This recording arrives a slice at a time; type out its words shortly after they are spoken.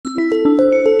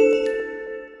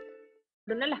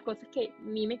una de las cosas que a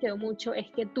mí me quedó mucho es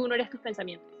que tú no eres tus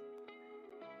pensamientos.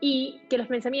 Y que los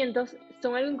pensamientos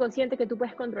son algo inconsciente que tú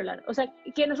puedes controlar. O sea,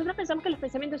 que nosotros pensamos que los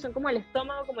pensamientos son como el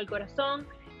estómago, como el corazón,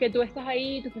 que tú estás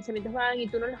ahí, tus pensamientos van y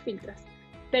tú no los filtras.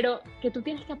 Pero que tú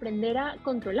tienes que aprender a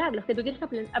controlarlos, que tú tienes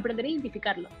que aprender a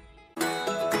identificarlos.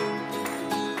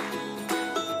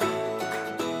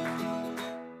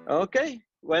 Ok,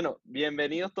 bueno,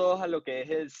 bienvenidos todos a lo que es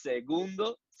el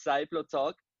segundo Cyplo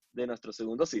Talk de nuestro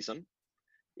segundo season.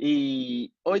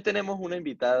 Y hoy tenemos una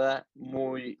invitada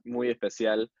muy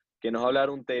especial que nos va a hablar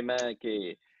un tema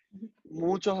que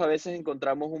muchos a veces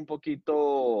encontramos un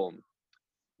poquito,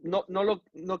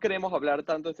 no queremos hablar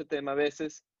tanto de este tema a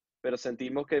veces, pero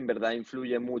sentimos que en verdad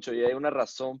influye mucho y hay una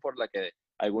razón por la que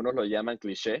algunos lo llaman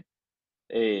cliché,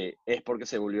 es porque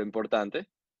se volvió importante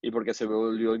y porque se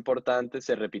volvió importante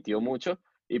se repitió mucho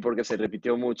y porque se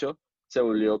repitió mucho se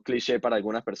volvió cliché para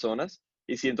algunas personas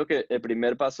y siento que el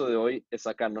primer paso de hoy es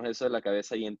sacarnos eso de la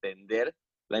cabeza y entender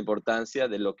la importancia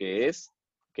de lo que es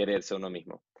quererse a uno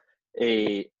mismo.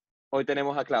 Eh, Hoy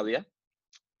tenemos a Claudia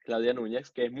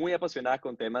Núñez, que es muy apasionada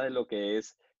con temas de lo que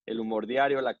es el humor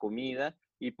diario, la comida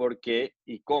y por qué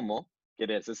y cómo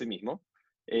quererse a sí mismo.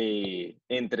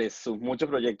 Entre sus muchos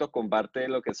proyectos comparte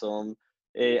lo que son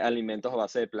alimentos a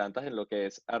base de plantas en lo que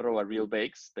es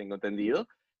 @realbakes, tengo entendido.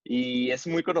 Y es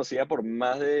muy conocida por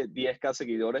más de 10K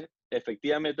seguidores,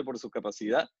 efectivamente por su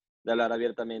capacidad de hablar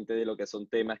abiertamente de lo que son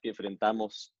temas que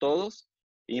enfrentamos todos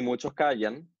y muchos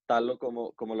callan, tal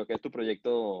como lo que es tu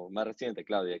proyecto más reciente,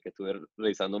 Claudia, que estuve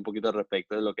revisando un poquito al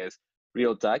respecto de lo que es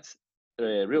Real Talks,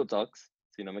 Real Talks,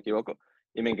 si no me equivoco,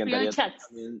 y me Real encantaría chats.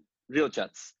 también, Real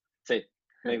Chats, sí,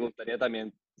 me gustaría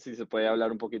también si se puede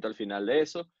hablar un poquito al final de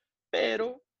eso,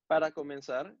 pero para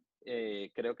comenzar,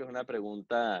 creo que es una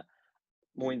pregunta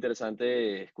muy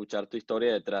interesante escuchar tu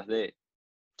historia detrás de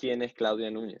quién es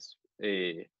Claudia Núñez.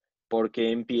 ¿Por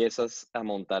qué empiezas a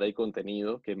montar el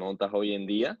contenido que montas hoy en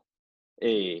día?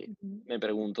 Ujú. Me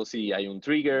pregunto si hay un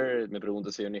trigger, me pregunto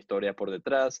si hay una historia por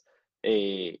detrás.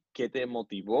 ¿Qué te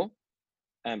motivó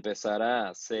a empezar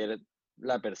a ser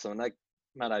la persona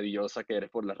maravillosa que eres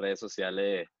por las redes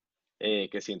sociales,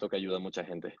 que siento que ayuda a mucha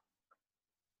gente?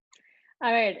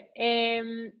 A ver,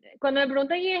 cuando me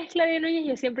preguntan quién es Claudia Núñez,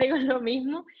 yo siempre digo lo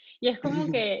mismo, y es como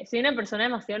que soy una persona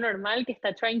demasiado normal que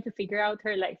está trying to figure out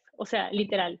her life, o sea,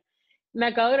 literal. Me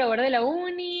acabo de graduar de la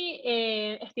uni,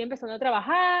 estoy empezando a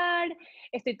trabajar,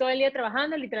 estoy todo el día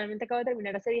trabajando, literalmente acabo de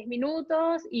terminar hace 10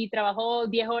 minutos y trabajo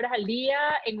 10 horas al día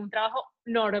en un trabajo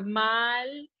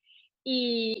normal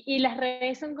y las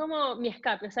redes son como mi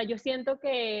escape, o sea, yo siento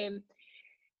que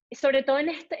sobre todo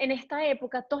en esta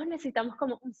época, todos necesitamos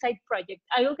como un side project,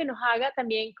 algo que nos haga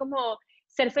también como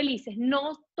ser felices.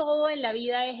 No todo en la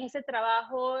vida es ese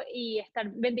trabajo y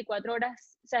estar 24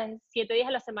 horas, o sea, 7 días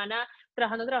a la semana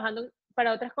trabajando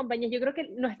para otras compañías. Yo creo que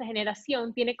nuestra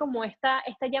generación tiene como esta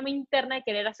llama interna de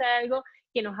querer hacer algo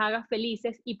que nos haga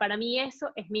felices y para mí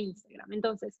eso es mi Instagram.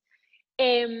 Entonces,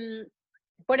 eh,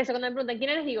 por eso cuando me preguntan quién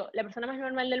eres, digo, la persona más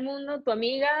normal del mundo, tu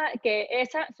amiga, que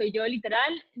esa soy yo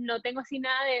literal, no tengo así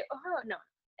nada de, ojo, no,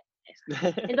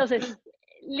 eso. Entonces,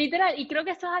 literal, y creo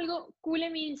que esto es algo cool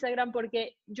en mi Instagram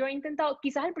porque yo he intentado,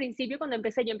 quizás al principio cuando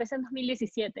empecé, yo empecé en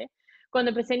 2017,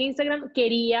 cuando empecé en Instagram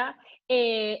quería,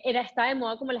 estaba de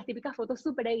moda como las típicas fotos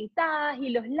súper editadas y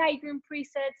los Lightroom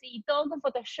presets y todo con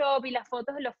Photoshop y las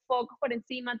fotos de los focos por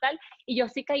encima tal, y yo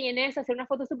sí caí en eso, hacer unas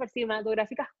fotos súper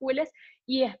cinematográficas cooles,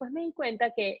 y después me di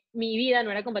cuenta que mi vida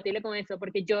no era compatible con eso,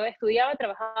 porque yo estudiaba,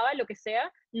 trabajaba, lo que sea,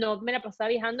 no me la pasaba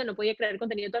viajando, no podía crear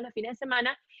contenido todos los fines de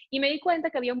semana, y me di cuenta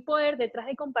que había un poder detrás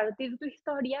de compartir tu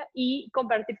historia y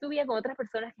compartir tu vida con otras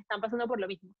personas que están pasando por lo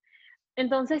mismo.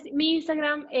 Entonces, mi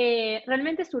Instagram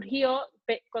realmente surgió,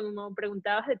 cuando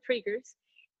preguntabas de triggers,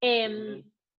 Ujú.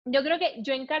 yo creo que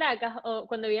yo en Caracas, o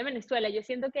cuando vivía en Venezuela, yo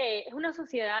siento que es una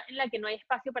sociedad en la que no hay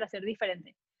espacio para ser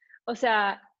diferente. O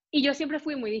sea, y yo siempre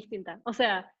fui muy distinta. O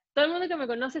sea, todo el mundo que me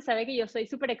conoce sabe que yo soy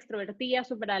súper extrovertida,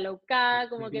 súper alocada,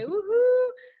 como que,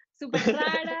 súper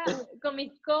rara, con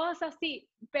mis cosas, sí,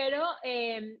 pero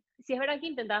sí es verdad que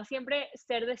intentaba siempre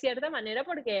ser de cierta manera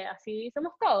porque así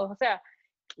somos todos, o sea,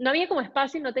 no había como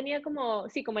espacio y no tenía como,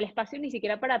 sí, como el espacio ni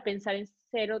siquiera para pensar en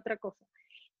ser otra cosa.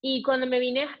 Y cuando me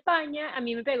vine a España, a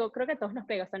mí me pegó, creo que a todos nos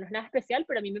pega, o sea, no es nada especial,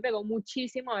 pero a mí me pegó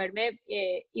muchísimo haberme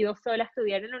ido sola a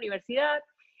estudiar en la universidad.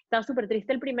 Estaba súper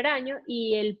triste el primer año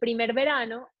y el primer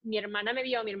verano mi hermana me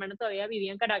vio, mi hermana todavía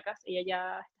vivía en Caracas, ella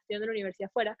ya está estudiando en la universidad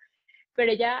afuera,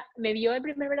 pero ella me vio el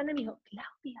primer verano y me dijo,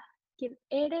 Claudia, ¿quién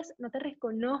eres? No te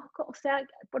reconozco, o sea,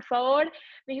 por favor,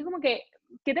 me dijo como que,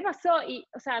 ¿qué te pasó? Y,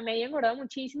 o sea, me había engordado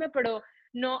muchísimo, pero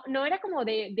no era como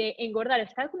de engordar,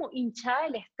 estaba como hinchada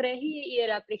del estrés y de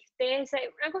la tristeza,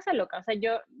 una cosa loca, o sea,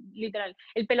 yo, literal,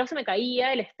 el pelo se me caía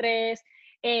del estrés,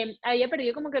 había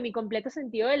perdido como que mi completo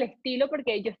sentido del estilo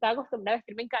porque yo estaba acostumbrada a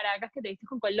vestirme en Caracas, que te vistes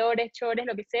con colores, chores,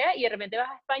 lo que sea, y de repente vas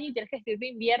a España y tienes que vestirte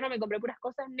de invierno, me compré puras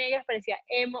cosas negras, parecía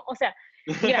emo, o sea,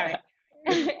 grave,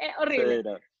 horrible. Sí,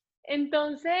 no,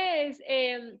 Entonces,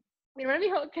 mi hermana me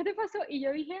dijo, ¿qué te pasó? Y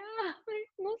yo dije,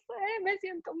 no sé, me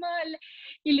siento mal.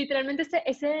 Y literalmente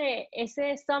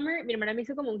ese summer, mi hermana me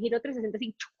hizo como un giro 360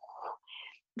 así.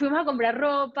 Fuimos a comprar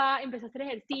ropa, empecé a hacer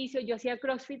ejercicio, yo hacía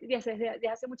CrossFit desde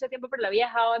hace mucho tiempo, pero lo había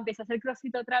dejado, empecé a hacer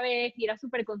CrossFit otra vez y era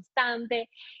súper constante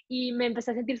y me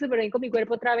empecé a sentir súper bien con mi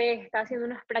cuerpo otra vez, estaba haciendo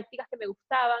unas prácticas que me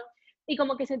gustaban y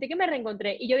como que sentí que me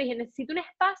reencontré y yo dije, necesito un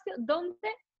espacio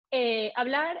donde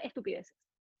hablar estupideces.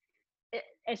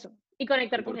 Eso, y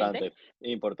conectar con gente. importante,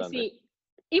 importante. Sí,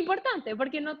 importante,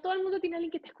 porque no todo el mundo tiene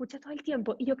alguien que te escucha todo el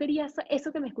tiempo, y yo quería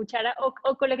eso que me escuchara, o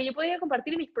con lo que yo podía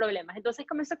compartir mis problemas. Entonces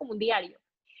comenzó como un diario.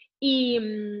 Y,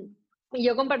 y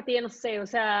yo compartía, no sé, o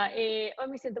sea, hoy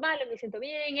me siento mal, hoy me siento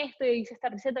bien, esto, yo hice esta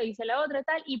receta, yo hice la otra,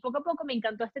 tal, y poco a poco me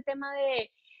encantó este tema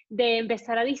de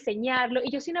empezar a diseñarlo. Y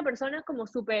yo soy una persona como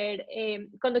súper,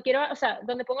 cuando quiero, o sea,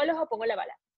 donde pongo el ojo, pongo la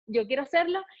bala. Yo quiero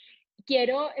hacerlo,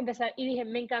 quiero empezar, y dije,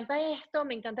 me encanta esto,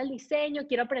 me encanta el diseño,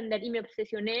 quiero aprender, y me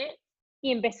obsesioné,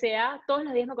 y empecé a, todos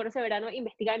los días, me acuerdo ese verano,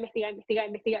 investigar,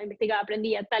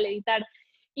 aprendí a tal, editar,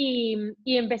 y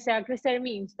empecé a crecer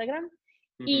mi Instagram,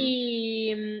 Ujú.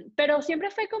 y, pero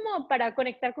siempre fue como para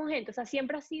conectar con gente, o sea,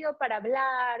 siempre ha sido para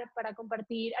hablar, para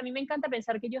compartir. A mí me encanta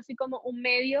pensar que yo soy como un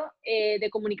medio de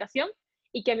comunicación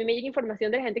y que a mí me llega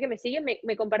información de la gente que me sigue,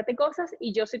 me comparte cosas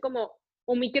y yo soy como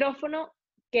un micrófono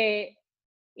que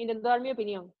intento dar mi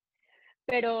opinión.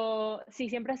 Pero sí,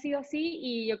 siempre ha sido así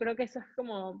y yo creo que eso es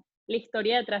como la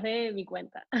historia detrás de mi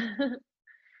cuenta.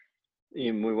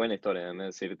 Y muy buena historia, déjame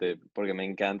decirte, porque me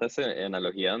encanta esa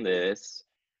analogía donde es,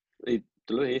 y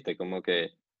tú lo dijiste, como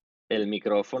que el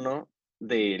micrófono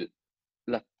de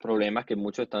los problemas que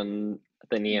muchos están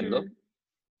teniendo, Ujú,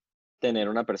 tener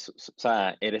una persona, o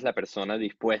sea, eres la persona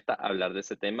dispuesta a hablar de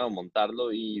ese tema o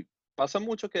montarlo y pasa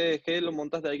mucho que lo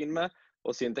montas de alguien más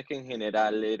o sientes que en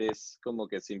general eres como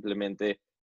que simplemente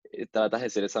tratas de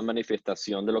ser esa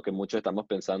manifestación de lo que muchos estamos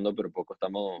pensando, pero poco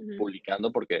estamos ujú.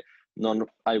 publicando porque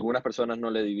a algunas personas no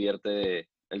les divierte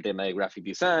el tema de graphic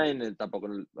design, tampoco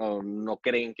no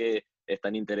creen que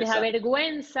están Les da interesados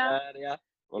vergüenza. en el área,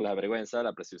 o la vergüenza,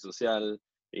 la presión social,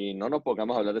 y no nos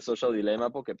pongamos a hablar de social dilemma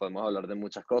porque podemos hablar de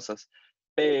muchas cosas,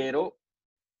 pero,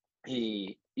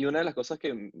 y una de las cosas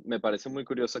que me parece muy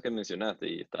curiosa que mencionaste,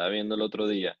 y estaba viendo el otro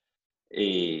día,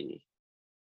 eh,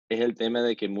 es el tema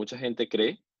de que mucha gente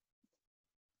cree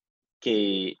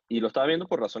y lo estaba viendo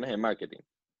por razones de marketing,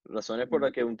 razones por las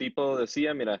Ujú, que un tipo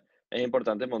decía, mira, es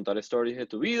importante montar stories de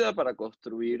tu vida para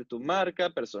construir tu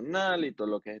marca personal y todo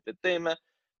lo que es este tema,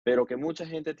 pero que mucha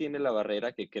gente tiene la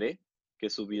barrera que cree que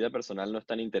su vida personal no es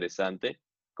tan interesante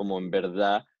como en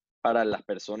verdad para las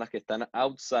personas que están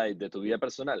outside de tu vida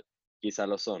personal, quizás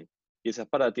lo son. Quizás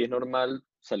para ti es normal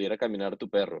salir a caminar tu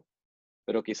perro,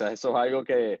 pero quizás eso es algo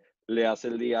que le hace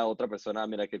el día a otra persona, "Ah,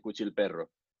 mira qué cuchi el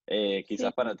perro". sí.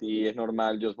 Quizás para ti es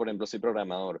normal, yo por ejemplo soy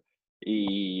programador,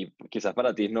 y quizás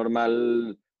para ti es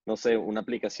normal, no sé, una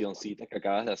aplicacioncita que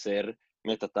acabas de hacer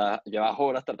mientras llevas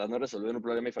horas tratando de resolver un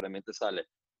problema y finalmente sale,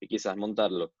 y quizás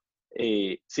montarlo.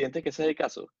 ¿Sientes que ese es el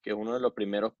caso? Que uno de los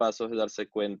primeros pasos es darse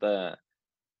cuenta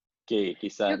que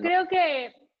quizás Yo no. creo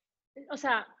que, o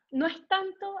sea, no es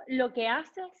tanto lo que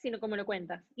haces, sino cómo lo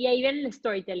cuentas. Y ahí viene el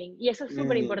storytelling, y eso es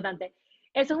súper Mm, importante.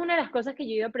 Eso es una de las cosas que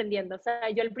yo he ido aprendiendo. O sea,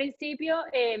 yo al principio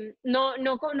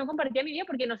no compartía mi vida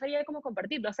porque no sabía cómo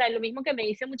compartirlo. O sea, lo mismo que me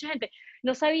dice mucha gente,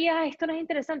 no sabía, esto no es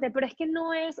interesante, pero es que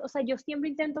no es, o sea, yo siempre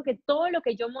intento que todo lo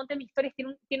que yo monte en mis historias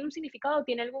tiene un significado,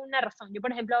 tiene alguna razón. Yo,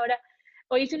 por ejemplo, ahora,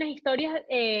 hoy hice unas historias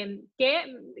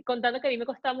contando que a mí me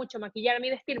costaba mucho maquillarme y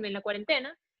vestirme en la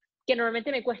cuarentena, que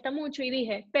normalmente me cuesta mucho y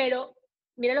dije, pero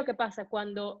mira lo que pasa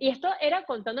cuando, y esto era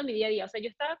contando mi día a día, o sea, yo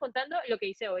estaba contando lo que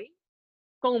hice hoy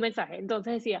con un mensaje,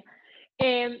 entonces decía,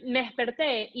 me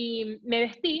desperté y me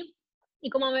vestí, y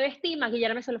como me vestí,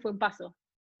 maquillarme solo fue un paso,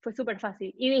 fue súper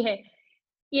fácil, y dije,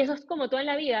 y eso es como todo en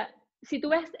la vida, si tú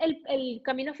ves el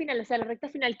camino final, o sea, la recta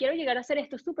final, quiero llegar a hacer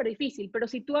esto, es súper difícil, pero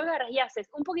si tú agarras y haces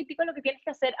un poquitico lo que tienes que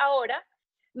hacer ahora,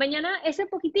 mañana ese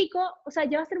poquitico, o sea,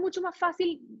 ya va a ser mucho más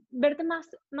fácil verte más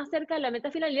cerca de la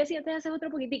meta final y el día siguiente haces otro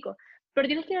poquitico, pero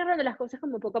tienes que ir agarrando las cosas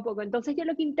como poco a poco. Entonces yo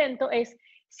lo que intento es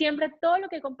siempre todo lo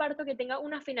que comparto que tenga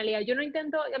una finalidad. Yo no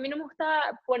intento, a mí no me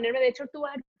gusta ponerme, de hecho tú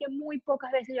vas a ver que muy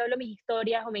pocas veces yo hablo mis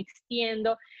historias o me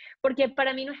extiendo, porque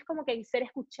para mí no es como que ser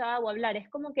escuchada o hablar, es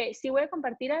como que si voy a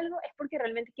compartir algo es porque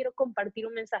realmente quiero compartir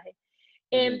un mensaje.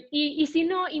 Ujú. Y si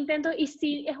no, intento, y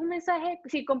si es un mensaje,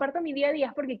 si comparto mi día a día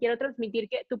es porque quiero transmitir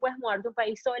que tú puedes mudar tu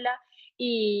país sola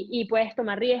y puedes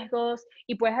tomar riesgos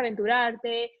y puedes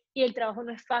aventurarte y el trabajo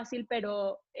no es fácil,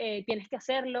 pero tienes que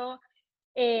hacerlo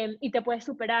y te puedes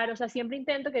superar. O sea, siempre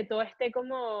intento que todo esté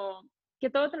como, que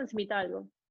todo transmita algo.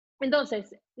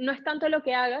 Entonces, no es tanto lo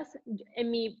que hagas,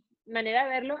 en mi manera de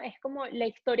verlo, es como la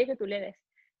historia que tú le des,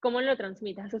 cómo lo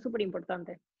transmitas, eso es súper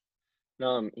importante.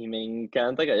 No, y me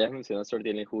encanta que hayas mencionado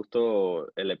storytelling.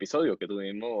 Justo el episodio que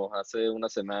tuvimos hace una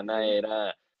semana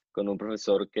era con un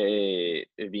profesor que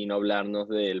vino a hablarnos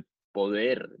del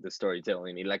poder de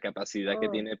storytelling y la capacidad que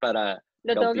Oh, tiene para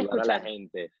lo tengo que cautivar a la escuchar.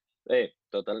 gente.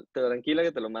 Total, tranquila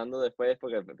que te lo mando después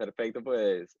porque perfecto,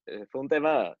 pues fue un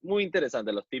tema muy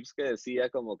interesante. Los tips que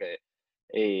decía como que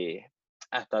eh,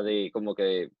 hasta de como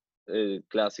que el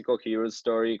clásico hero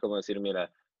story, como decir,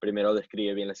 mira, primero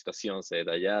describe bien la situación, se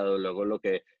detallado, luego lo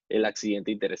que el accidente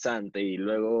interesante y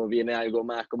luego viene algo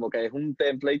más, como que es un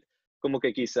template, como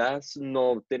que quizás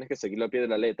no tienes que seguirlo a pie de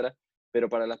la letra, pero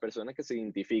para las personas que se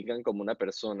identifican como una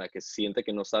persona que siente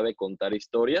que no sabe contar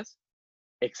historias,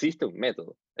 existe un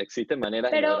método, existen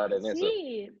maneras de Pero lograr en eso.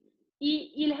 sí,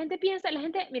 y la gente piensa,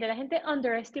 mira, la gente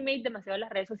underestimate demasiado las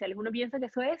redes sociales. Uno piensa que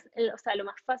eso es, o sea, lo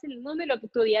más fácil del mundo y lo que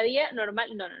tu día a día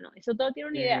normal. No, no, no, eso todo tiene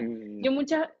una idea. Mm, Yo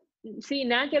muchas, sí,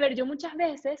 nada que ver. Yo muchas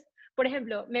veces, por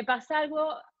ejemplo, me pasa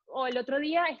algo, o el otro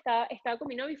día estaba con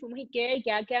mi novio y fuimos a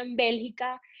Ikea queda en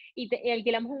Bélgica, y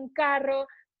alquilamos un carro,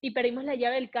 y perdimos la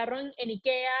llave del carro en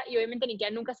Ikea, y obviamente en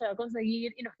Ikea nunca se va a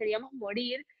conseguir, y nos queríamos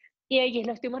morir. Y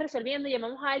lo estuvimos resolviendo,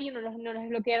 llamamos a alguien, nos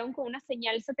bloquearon con una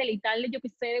señal satelital de yo que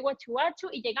sé, de Guachu Guachu,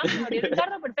 y llegamos, nos abrieron el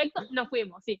carro, perfecto, nos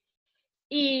fuimos, sí.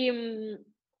 Y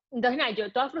entonces, nada,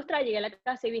 yo toda frustrada llegué a la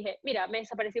casa y dije, mira, me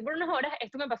desaparecí por unas horas,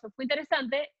 esto me pasó, fue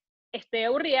interesante, estoy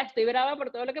aburrida, estoy brava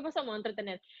por todo lo que pasó, me voy a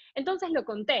entretener. Entonces lo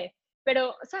conté,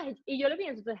 pero, ¿sabes? Y yo lo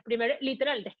pienso, entonces primero,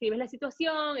 literal, describes la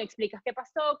situación, explicas qué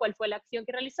pasó, cuál fue la acción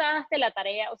que realizaste, la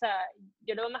tarea, o sea,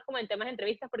 yo lo veo más como en temas de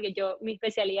entrevistas porque mi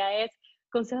especialidad es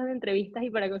consejos de entrevistas y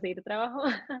para conseguir trabajo,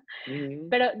 mm.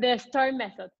 pero Pero The Star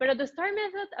Method aplica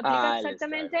Ah, el Star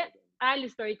exactamente Method. al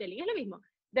storytelling, es lo mismo.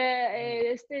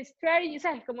 Mm. Strategy,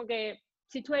 ¿sabes? Como que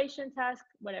situation, task,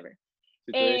 whatever.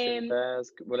 Situation, Eh,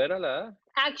 task, ¿cuál era la A?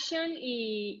 Action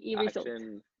y result.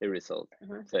 Action y result.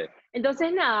 Ajá. Sí.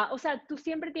 Entonces, nada, o sea, tú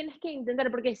siempre tienes que intentar,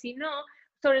 porque si no,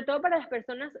 sobre todo para las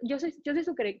personas, yo soy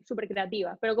súper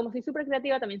creativa, pero como soy súper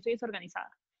creativa, también soy desorganizada.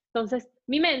 Entonces,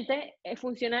 mi mente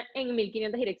funciona en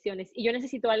 1500 direcciones y yo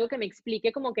necesito algo que me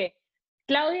explique como que,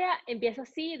 Claudia, empieza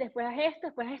así, después haz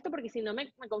esto, porque si no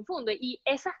me confundo. Y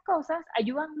esas cosas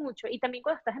ayudan mucho y también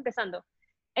cuando estás empezando,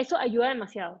 eso ayuda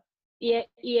demasiado. Y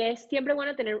es siempre es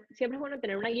bueno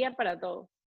tener una guía para todo.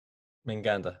 Me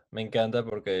encanta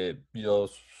porque yo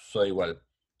soy igual.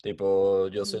 Tipo,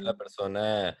 yo soy la Mm.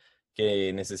 persona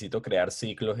que necesito crear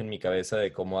ciclos en mi cabeza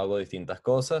de cómo hago distintas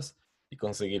cosas y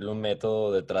conseguirle un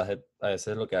método detrás de a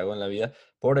veces lo que hago en la vida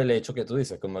por el hecho que tú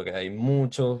dices, como que hay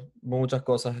muchas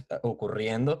cosas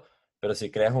ocurriendo, pero si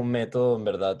creas un método, en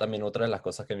verdad también otra de las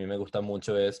cosas que a mí me gusta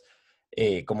mucho es,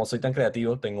 como soy tan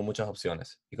creativo, tengo muchas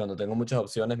opciones. Y cuando tengo muchas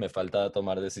opciones, me falta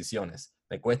tomar decisiones,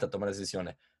 me cuesta tomar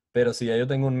decisiones. Pero si ya yo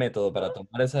tengo un método para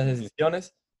tomar esas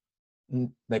decisiones,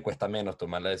 me cuesta menos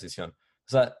tomar la decisión. O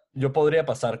sea, yo podría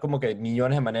pasar como que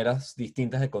millones de maneras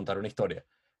distintas de contar una historia.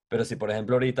 Pero si, por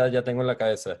ejemplo, ahorita ya tengo en la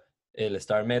cabeza el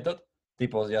Star Method,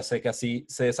 tipo, ya sé que así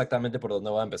sé exactamente por dónde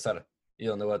voy a empezar y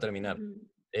dónde voy a terminar. Ujú.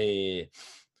 Eh,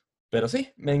 pero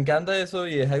sí, me encanta eso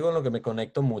y es algo en lo que me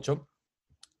conecto mucho.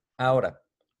 Ahora,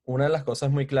 una de las cosas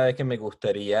muy claves que me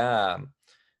gustaría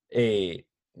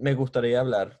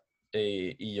hablar,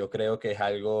 y yo creo que es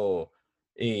algo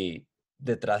eh,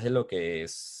 detrás de lo que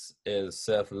es el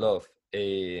self-love,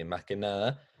 más que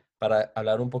nada, para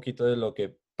hablar un poquito de lo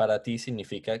que para ti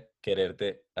significa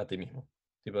quererte a ti mismo.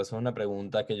 Tipo, esa es una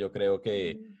pregunta que yo creo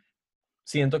que Mm.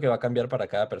 siento que va a cambiar para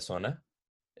cada persona,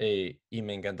 y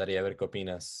me encantaría ver qué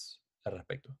opinas al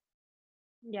respecto.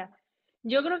 Ya.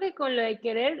 Yo creo que con lo de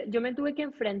querer, yo me tuve que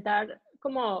enfrentar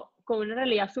como con una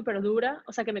realidad súper dura,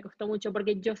 o sea, que me costó mucho,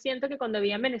 porque yo siento que cuando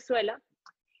vivía en Venezuela,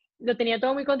 lo tenía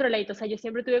todo muy controladito, o sea, yo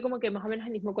siempre tuve como que más o menos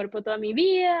el mismo cuerpo toda mi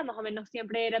vida, más o menos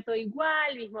siempre era todo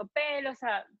igual, mismo pelo, o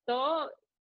sea, todo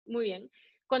muy bien.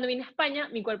 cuando vine a España,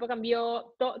 mi cuerpo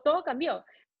cambió, todo cambió.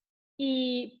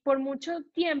 Y por mucho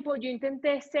tiempo yo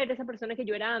intenté ser esa persona que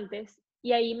yo era antes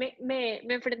y ahí me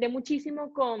enfrenté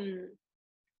muchísimo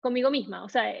conmigo misma. O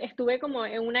sea, estuve como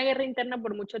en una guerra interna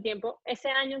por mucho tiempo. Ese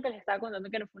año que les estaba contando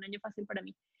que no fue un año fácil para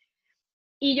mí.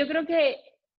 Y yo creo que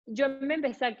yo me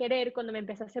empecé a querer cuando me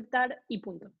empecé a aceptar y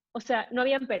punto. O sea, no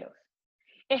habían peros.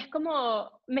 Es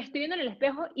como, me estoy viendo en el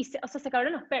espejo y, o sea, se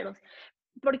acabaron los peros.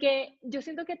 Porque yo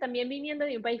siento que también viniendo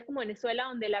de un país como Venezuela,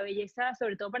 donde la belleza,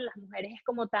 sobre todo para las mujeres, es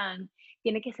como tan,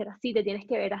 tiene que ser así, te tienes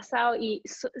que ver asado, y,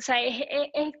 o sea,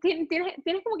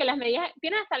 tienes como que las medidas,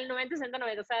 tienes hasta el 90, 60,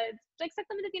 90, o sea, tú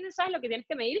exactamente tienes, sabes lo que tienes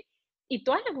que medir, y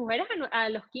todas las mujeres a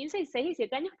los 15, 16 y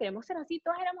 7 años queremos ser así,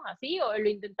 todas éramos así, o lo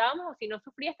intentábamos, o si no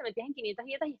sufrías, te metías en 500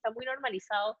 dietas, y está muy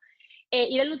normalizado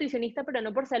ir al nutricionista, pero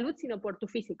no por salud, sino por tu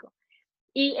físico.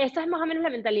 Y esa es más o menos la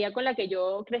mentalidad con la que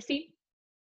yo crecí,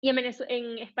 y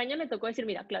en España me tocó decir,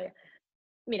 mira, Claudia,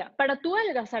 mira, para tú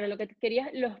adelgazar a lo que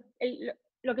querías,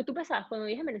 lo que tú pesabas cuando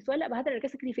vivías en Venezuela, vas a tener que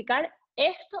sacrificar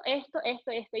esto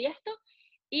y esto,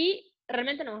 y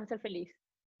realmente no vas a ser feliz.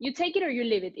 You take it or you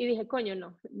leave it. Y dije, coño,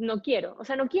 no, no quiero. O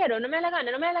sea, no quiero, no me da la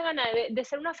gana, no me da la gana de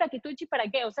ser una flaquituchi,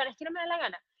 ¿para qué? O sea, es que no me da la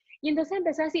gana. Y entonces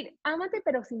empecé a decir, ámate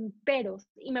pero sin peros.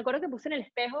 Y me acuerdo que puse en el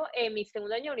espejo en mi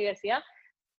segundo año de universidad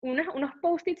unos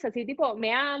post-its así tipo,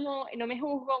 me amo, no me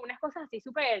juzgo, unas cosas así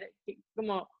súper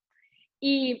como...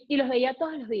 Y los veía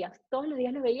todos los días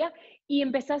los veía y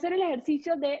empecé a hacer el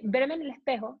ejercicio de verme en el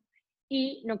espejo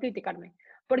y no criticarme.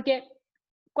 Porque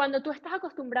cuando tú estás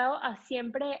acostumbrado a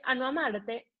siempre, a no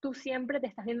amarte, tú siempre te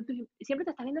estás viendo, siempre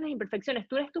te estás viendo las imperfecciones,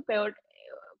 tú eres tu peor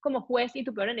como juez y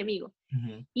tu peor enemigo.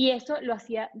 Ujú. Y eso lo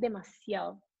hacía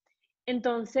demasiado.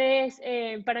 Entonces,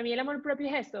 para mí el amor propio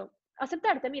es eso,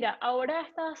 aceptarte, mira, ahora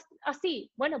estás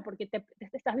así, bueno, porque te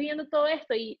estás viviendo todo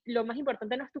esto y lo más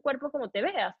importante no es tu cuerpo como te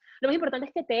veas, lo más importante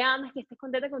es que te ames, que estés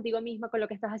contenta contigo misma, con lo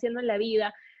que estás haciendo en la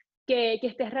vida, que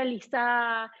estés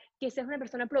realizada, que seas una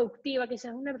persona productiva, que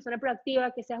seas una persona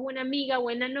proactiva, que seas buena amiga,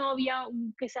 buena novia,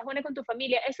 que seas buena con tu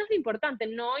familia, eso es lo importante,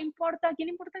 no importa, ¿quién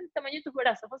importa el tamaño de tus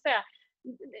brazos? O sea,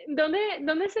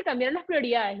 ¿dónde se cambiaron las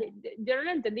prioridades? Yo no lo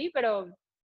entendí, pero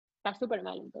está súper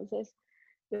mal. Entonces,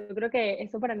 yo creo que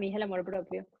eso para mí es el amor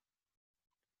propio.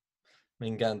 Me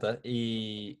encanta.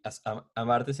 Y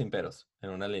amarte sin peros, en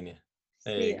una línea.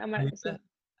 Sí, ¿Cómo sí. dijiste?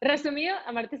 Resumido,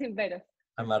 amarte sin peros.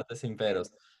 Amarte sin Sí.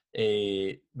 peros.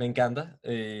 Me encanta.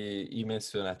 Y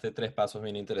mencionaste tres pasos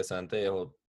bien interesantes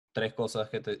o tres cosas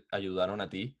que te ayudaron a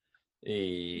ti.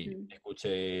 Y Ujú.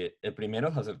 escuché, el primero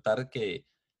es aceptar que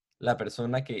la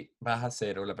persona que vas a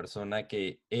ser o la persona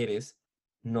que eres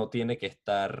no tiene que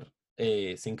estar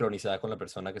sincronizada con la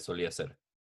persona que solía ser.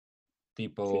 Sí,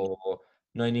 Tipo,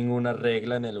 no hay ninguna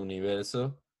regla en el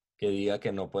universo que diga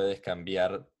que no puedes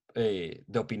cambiar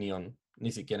de opinión,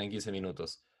 ni siquiera en 15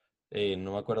 minutos.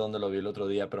 No me acuerdo dónde lo vi el otro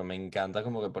día, pero me encanta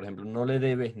como que, por ejemplo, no le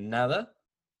debes nada,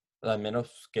 al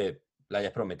menos que le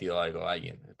hayas prometido algo a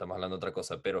alguien. Estamos hablando de otra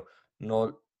cosa, pero no,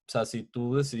 o sea, si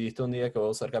tú decidiste un día que vas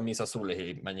a usar camisas azules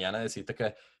y mañana decidiste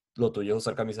que lo tuyo es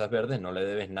usar camisas verdes, no le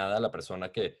debes nada a la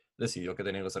persona que decidió que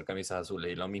tenía que usar camisas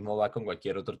azules. Y lo mismo va con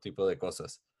cualquier otro tipo de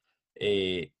cosas.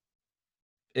 Eh,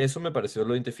 Eso me pareció,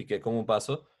 lo identifiqué como un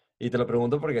paso y te lo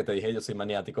pregunto porque te dije, yo soy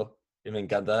maniático y me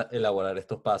encanta elaborar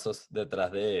estos pasos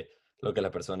detrás de lo que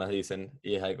las personas dicen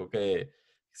y es algo que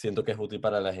siento que es útil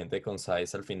para la gente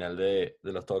concise al final de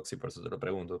los talks y por eso te lo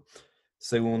pregunto.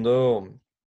 Segundo,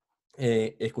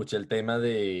 escuché el tema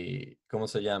de, ¿cómo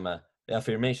se llama? De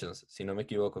affirmations, si no me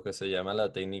equivoco, que se llama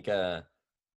la técnica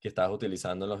que estabas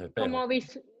utilizando en los espejos. como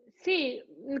sí,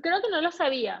 creo que no lo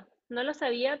sabía. No lo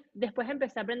sabía. Después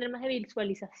empecé a aprender más de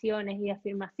visualizaciones y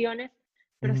afirmaciones.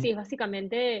 Pero Ujú. sí, es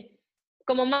básicamente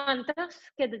como mantras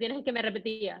que te tienes que me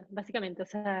repetía, básicamente. O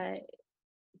sea,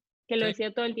 que lo Sí.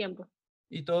 decía todo el tiempo.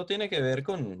 Y todo tiene que ver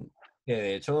con que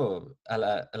de hecho a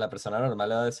la persona normal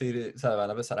le va a decir, o sea, van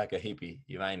a pensar a que es hippie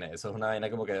y vaina. Eso es una vaina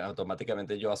como que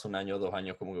automáticamente yo hace un año o 2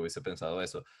 años como que hubiese pensado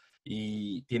eso.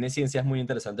 Y tiene ciencias muy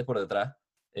interesantes por detrás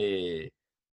eh,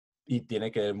 y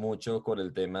tiene que ver mucho con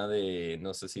el tema de,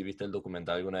 no sé si viste el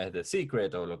documental alguna vez de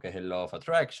Secret o lo que es el Law of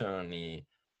Attraction y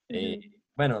eh, Ujú.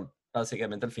 bueno,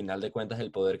 básicamente al final de cuentas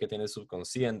el poder que tiene el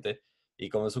subconsciente y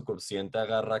cómo el subconsciente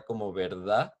agarra como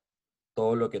verdad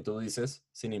todo lo que tú dices,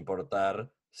 sin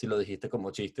importar si lo dijiste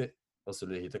como chiste o si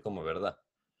lo dijiste como verdad.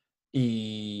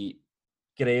 Y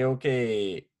creo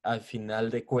que al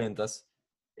final de cuentas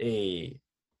eh,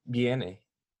 viene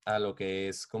a lo que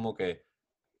es como que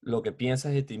lo que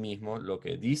piensas de ti mismo, lo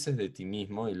que dices de ti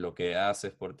mismo y lo que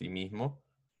haces por ti mismo.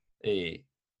 eh,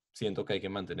 Siento que hay que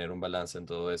mantener un balance en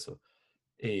todo eso.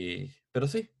 Pero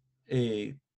sí,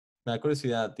 me da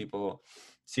curiosidad, tipo,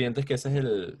 sientes que ese es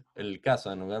el caso,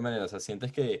 de alguna manera. O sea,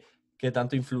 sientes que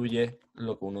tanto influye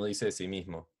lo que uno dice de sí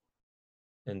mismo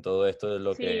en todo esto de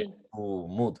lo que es Sí. tu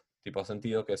mood. Tipo, ¿has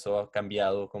sentido que eso ha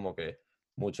cambiado como que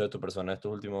mucho de tu persona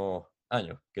estos últimos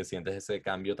años? Que sientes ese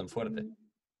cambio tan fuerte. mm,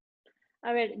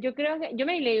 A ver, yo creo que yo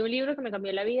me leí un libro que me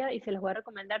cambió la vida y se los voy a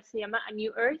recomendar, se llama A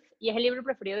New Earth y es el libro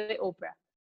preferido de Oprah.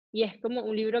 Y es como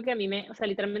un libro que a mí o sea,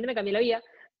 literalmente me cambió la vida,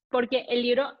 porque el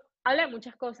libro habla de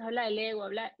muchas cosas, habla del ego,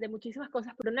 habla de muchísimas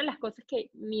cosas, pero una de las cosas que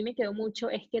a mí me quedó mucho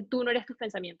es que tú no eres tus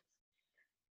pensamientos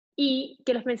y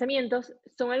que los pensamientos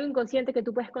son algo inconsciente que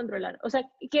tú puedes controlar. O sea,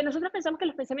 que nosotros pensamos que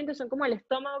los pensamientos son como el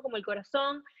estómago, como el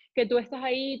corazón, que tú estás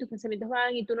ahí, tus pensamientos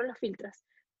van y tú no los filtras,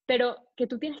 pero que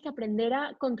tú tienes que aprender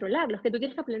a controlarlos, que tú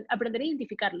tienes que aprender a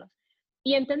identificarlos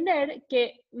y entender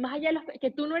que más allá de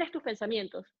que tú no eres tus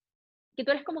pensamientos, que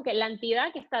tú eres como que la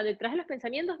entidad que está detrás de los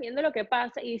pensamientos viendo lo que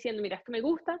pasa y diciendo, mira, esto me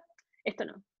gusta, esto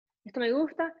no, esto me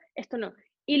gusta, esto no.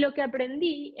 Y lo que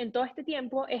aprendí en todo este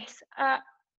tiempo es a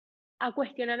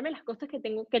cuestionarme las cosas que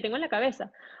tengo en la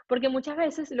cabeza. Porque muchas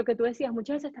veces, lo que tú decías,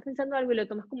 muchas veces estás pensando algo y lo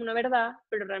tomas como una verdad,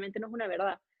 pero realmente no es una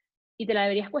verdad. Y te la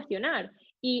deberías cuestionar.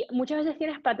 Y muchas veces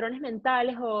tienes patrones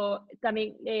mentales o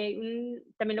también,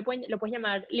 también lo puedes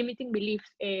llamar limiting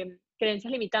beliefs,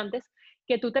 creencias limitantes,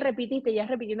 que tú te repites y te llevas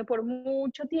repitiendo por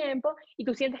mucho tiempo y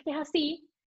tú sientes que es así,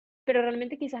 pero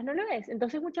realmente quizás no lo es.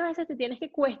 Entonces muchas veces te tienes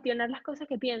que cuestionar las cosas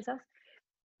que piensas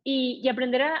y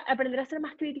aprender a ser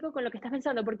más crítico con lo que estás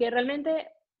pensando, porque realmente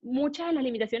muchas de las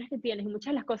limitaciones que tienes y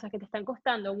muchas de las cosas que te están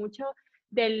costando, muchos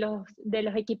de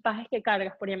los equipajes que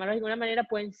cargas, por llamarlo de alguna manera,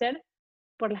 pueden ser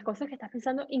por las cosas que estás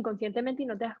pensando inconscientemente y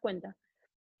no te das cuenta.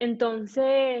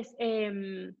 Entonces,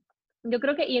 yo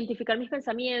creo que identificar mis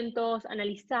pensamientos,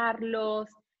 analizarlos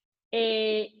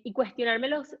y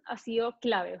cuestionármelos ha sido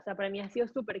clave. O sea, para mí ha sido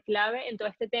súper clave en todo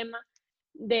este tema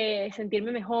de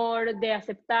sentirme mejor, de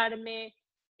aceptarme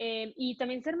y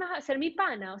también ser mi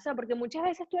pana. O sea, porque muchas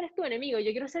veces tú eres tu enemigo,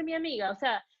 yo quiero ser mi amiga. O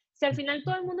sea, si al final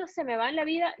todo el mundo se me va en la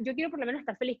vida, yo quiero por lo menos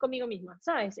estar feliz conmigo misma,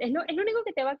 ¿sabes? Es lo único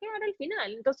que te va a quedar al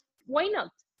final. Entonces, why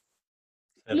not?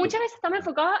 Ser tu- Muchas veces estamos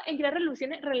enfocados en crear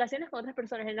relaciones con otras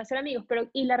personas, en hacer amigos, pero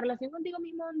 ¿y la relación contigo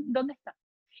mismo dónde está?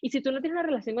 Y si tú no tienes una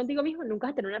relación contigo mismo, nunca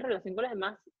vas a tener una relación con los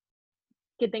demás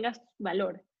que tengas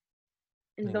valor.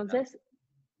 Me encanta. Entonces,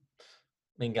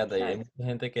 Me encanta. Y hay ¿sabes? mucha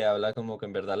gente que habla como que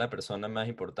en verdad la persona más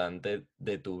importante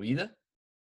de tu vida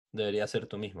debería ser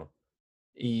tú mismo.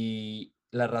 Y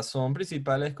la razón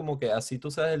principal es como que así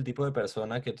tú sabes el tipo de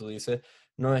persona que tú dices,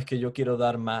 no, es que yo quiero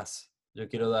dar más, yo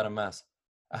quiero dar más.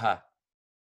 Ajá,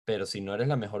 pero si no eres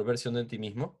la mejor versión de ti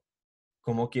mismo,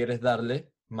 ¿cómo quieres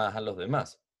darle más a los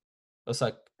demás? O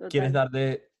sea, ¿quieres Total.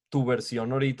 darle tu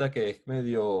versión ahorita que es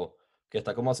medio, que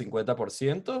está como a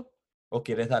 50% o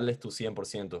quieres darles tu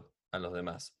 100% a los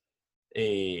demás?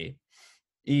 Eh,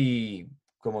 y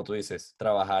como tú dices,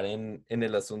 trabajar en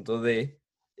el asunto de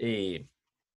eh,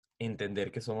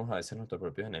 entender que somos a veces nuestros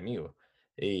propios enemigos.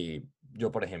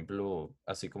 Yo, por ejemplo,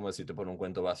 así como decirte por un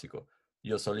cuento básico,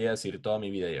 yo solía decir toda mi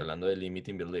vida, y hablando de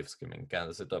limiting beliefs, que me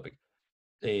encanta ese topic,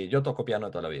 yo toco piano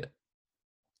toda la vida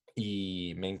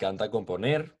y me encanta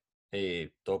componer.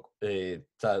 O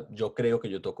sea, yo creo que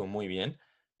yo toco muy bien,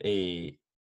 eh,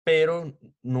 pero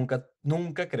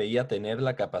nunca creía tener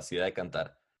la capacidad de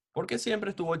cantar, porque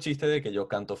siempre estuvo el chiste de que yo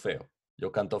canto feo,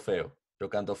 yo canto feo, yo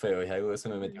canto feo, es algo que se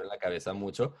me metió Ujú. en la cabeza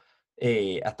mucho,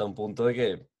 hasta un punto de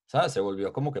que, ¿sabes? Se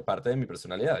volvió como que parte de mi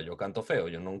personalidad, yo canto feo,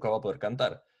 yo nunca voy a poder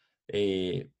cantar.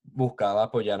 Buscaba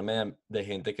apoyarme de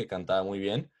gente que cantaba muy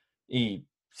bien y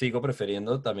sigo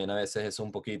prefiriendo también a veces eso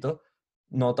un poquito,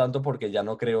 no tanto porque ya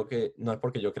no creo que, no es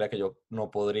porque yo crea que yo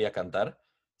no podría cantar,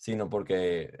 sino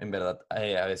porque en verdad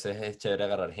a veces es chévere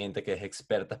agarrar gente que es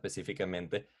experta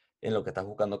específicamente en lo que estás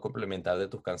buscando complementar de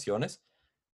tus canciones,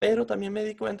 pero también me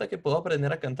di cuenta que puedo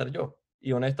aprender a cantar yo.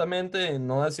 Y honestamente,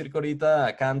 no decir que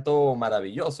ahorita canto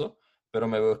maravilloso, pero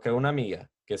me busqué una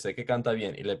amiga que sé que canta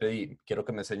bien y le pedí, quiero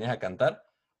que me enseñes a cantar.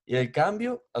 Y el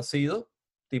cambio ha sido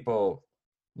tipo,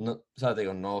 no, o sea,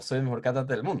 digo, no soy el mejor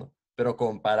cantante del mundo, pero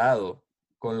comparado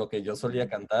con lo que yo solía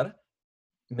Ujú. cantar,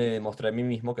 me demostré a mí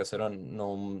mismo que eso era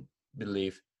no un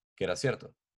belief que era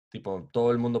cierto. Tipo,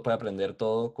 todo el mundo puede aprender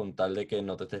todo con tal de que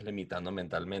no te estés limitando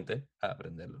mentalmente a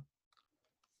aprenderlo.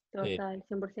 Eh, Total,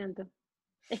 100%.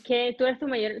 Es que tú eres tú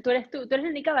eres la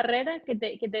única barrera que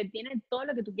te detiene en todo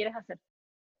lo que tú quieres hacer.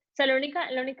 O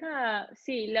sea,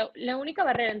 sí, la única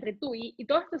barrera entre tú y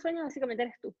todos tus sueños básicamente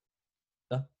eres tú.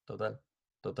 total,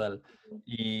 total. Ujú.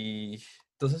 Y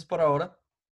entonces por ahora,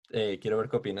 quiero ver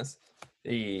qué opinas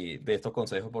y de estos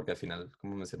consejos, porque al final,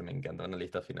 como mencioné, me encanta una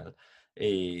lista final.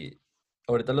 Eh,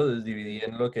 Ahorita lo dividí Ujú.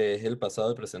 en lo que es el pasado,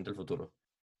 el presente y el futuro.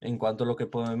 En cuanto a lo que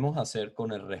podemos hacer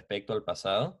con el respecto al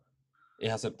pasado,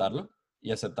 es aceptarlo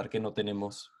y aceptar que no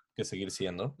tenemos que seguir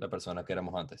siendo la persona que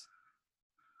éramos antes.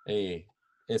 Eh,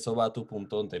 Eso va a tu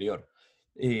punto anterior.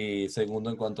 Y segundo,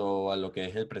 en cuanto a lo que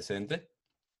es el presente,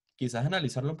 quizás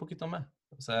analizarlo un poquito más.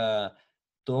 O sea,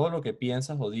 todo lo que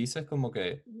piensas o dices como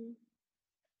que Ujú,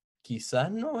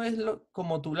 quizás no es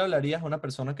como tú le hablarías a una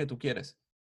persona que tú quieres.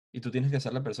 Y tú tienes que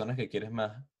ser la persona que quieres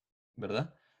más,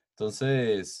 ¿verdad?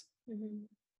 Entonces, ujú.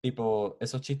 tipo,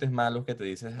 esos chistes malos que te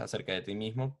dices acerca de ti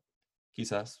mismo,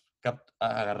 quizás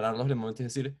agarrarlos de momento y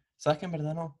decir, ¿sabes que en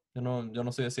verdad no? Yo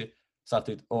no soy así.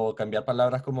 Exacto, o cambiar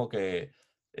palabras como que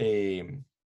eh,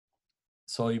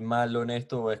 soy malo en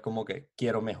esto o es como que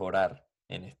quiero mejorar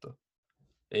en esto.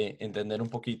 Entender un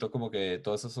poquito como que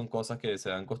todas esas son cosas que se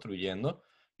van construyendo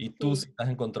y tú sí Sí, estás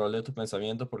en control de tus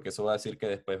pensamientos porque eso va a decir que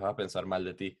después vas a pensar mal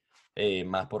de ti,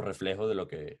 más por reflejo de lo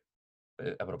que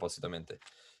a propósitamente.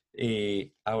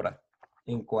 Ahora,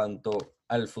 en cuanto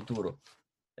al futuro,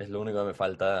 es lo único que me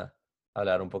falta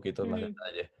hablar un poquito más ujú.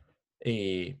 detalle.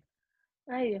 Y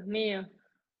Ay, Dios mío.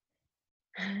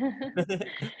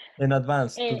 en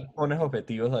Advance, ¿tú te Eh, pones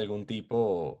objetivos de algún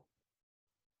tipo?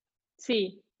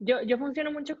 sí, yo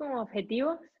funciono mucho con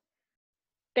objetivos,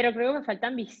 pero creo que me falta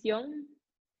ambición.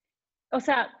 O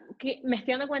sea, que me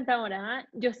estoy dando cuenta ahora, ¿ah?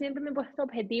 Yo siempre me he puesto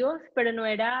objetivos, pero no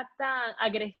era tan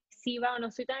agresiva o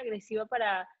no soy tan agresiva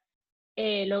para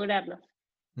lograrlos.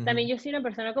 También Ujú, yo soy una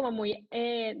persona como muy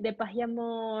de paz y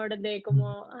amor, de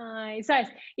como, ay, ¿sabes?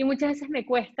 Y muchas veces me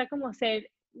cuesta como ser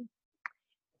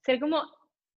como,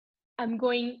 I'm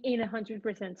going in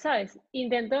 100%, ¿sabes?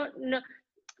 Intento, no,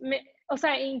 o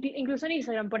sea, incluso en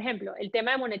Instagram, por ejemplo, el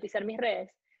tema de monetizar mis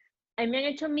redes. A mí me han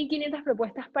hecho 1500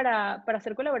 propuestas para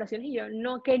hacer colaboraciones y yo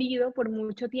no he querido por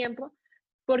mucho tiempo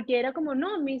porque era como,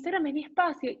 no, mi Instagram es mi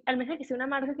espacio, al menos que sea una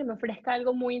marca que me ofrezca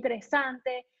algo muy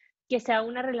interesante, que sea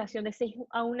una relación de 6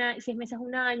 meses a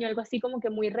un año, algo así como que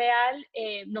muy real,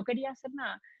 no quería hacer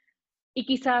nada. Y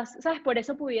quizás, ¿sabes? Por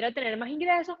eso pudiera tener más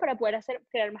ingresos para poder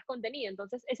crear más contenido.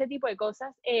 Entonces, ese tipo de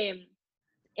cosas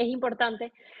es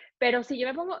importante. Pero sí, yo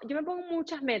me pongo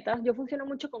muchas metas, yo funciono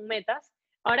mucho con metas.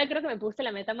 Ahora creo que me puse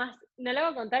la meta más, no la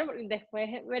voy a contar porque después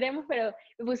veremos, pero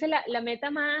me puse la meta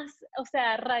más, o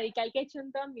sea, radical que he hecho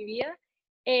en toda mi vida.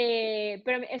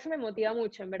 Pero eso me motiva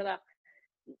mucho, en verdad.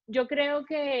 Yo creo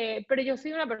que, pero yo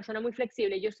soy una persona muy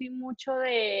flexible, yo soy mucho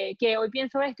de que hoy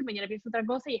pienso esto y mañana pienso otra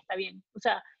cosa y está bien. O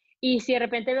sea, y si de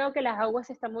repente veo que las aguas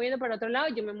se están moviendo para otro lado,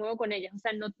 yo me muevo con ellas. O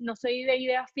sea, no soy de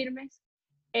ideas firmes.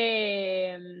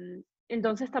 eh,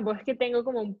 entonces tampoco es que tengo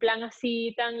como un plan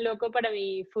así tan loco para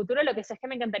mi futuro. Lo que sé es que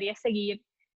me encantaría seguir.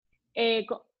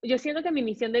 Yo siento que mi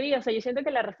misión de vida, o sea, yo siento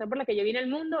que la razón por la que yo vine al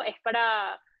mundo es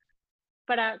para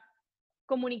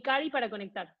comunicar y para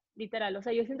conectar, literal. O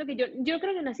sea, yo siento que yo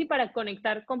creo que nací para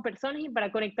conectar con personas y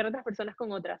para conectar otras personas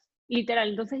con otras, literal.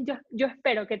 Entonces yo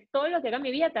espero que todo lo que haga en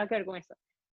mi vida tenga que ver con eso.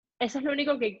 Eso es lo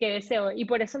único que deseo. Y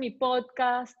por eso mi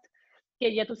podcast,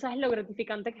 que ya tú sabes lo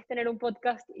gratificante que es tener un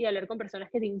podcast y hablar con personas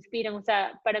que te inspiran. O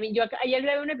sea, para mí, ayer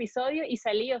grabé un episodio y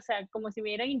salí, o sea, como si me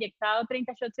hubieran inyectado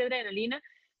 30 shots de adrenalina.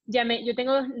 Yo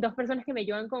tengo dos personas que me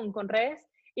ayudan con redes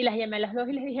y las llamé a las dos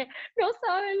y les dije, no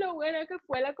saben lo buena que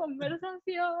fue la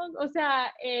conversación. O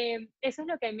sea, eso es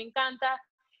lo que a mí me encanta.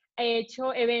 He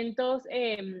hecho eventos.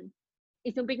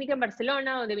 Hice un picnic en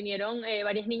Barcelona donde vinieron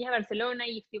varias niñas de Barcelona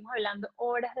y estuvimos hablando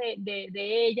horas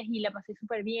de ellas y la pasé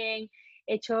súper bien.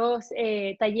 He hecho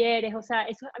talleres, o sea,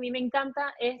 eso a mí me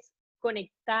encanta es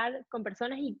conectar con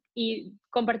personas y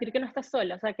compartir que no estás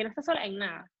sola, o sea, que no estás sola en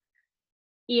nada.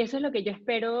 Y eso es lo que yo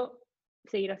espero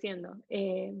seguir haciendo.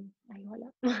 Ay,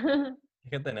 hola.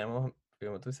 es que tenemos,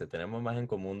 como tú dices, tenemos más en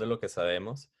común de lo que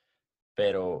sabemos,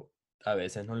 pero a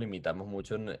veces nos limitamos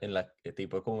mucho en la el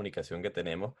tipo de comunicación que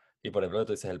tenemos. Y por ejemplo,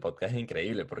 tú dices, el podcast es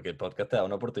increíble porque el podcast te da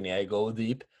una oportunidad de go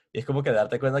deep y es como que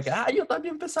darte cuenta que, ah, yo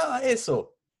también pensaba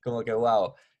eso. Como que,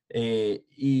 wow.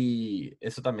 Y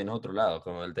eso también es otro lado,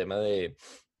 como el tema de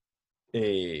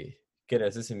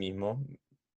quererse a sí mismo.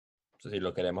 Si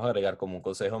lo queremos agregar como un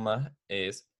consejo más,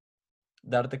 es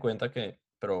darte cuenta que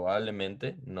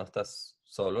probablemente no estás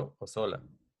solo o sola.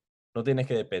 No tienes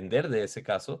que depender de ese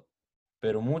caso,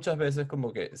 pero muchas veces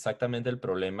como que exactamente el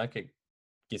problema que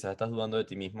quizás estás dudando de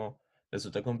ti mismo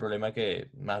resulta que es un problema que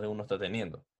más de uno está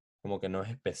teniendo, como que no es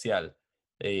especial,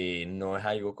 no es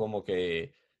algo como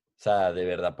que, o sea, de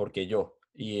verdad, porque yo.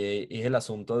 Y es el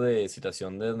asunto de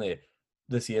situación de donde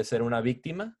decides ser una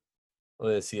víctima o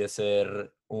decides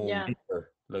ser un Ya,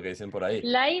 victor. lo que dicen por ahí.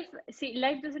 Sí,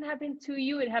 life doesn't happen to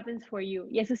you, it happens for you.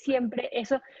 Y eso siempre,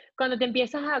 cuando te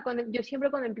empiezas yo siempre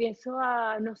cuando empiezo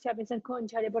no sé, a pensar,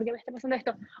 conchale, ¿por qué me está pasando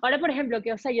esto? Ahora, por ejemplo,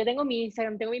 que, o sea, yo tengo mi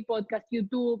Instagram, tengo mi podcast,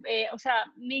 YouTube, o sea,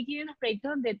 me tiene unos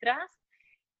proyectos detrás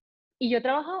y yo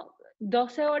trabajo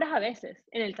 12 horas a veces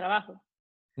en el trabajo.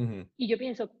 Ujú. Y yo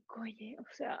pienso, oye,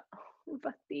 o sea, un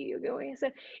fastidio, ¿qué voy a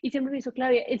hacer? Y siempre pienso,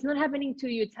 Claudia, it's not happening to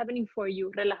you, it's happening for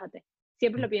you, relájate.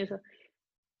 Siempre lo pienso.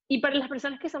 Y para las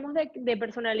personas que somos de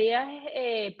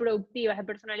personalidades productivas, de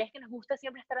personalidades que nos gusta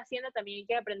siempre estar haciendo, también hay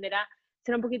que aprender a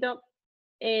ser un poquito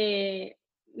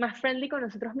más friendly con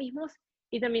nosotros mismos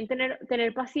y también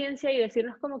tener paciencia y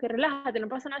decirnos como que relájate, no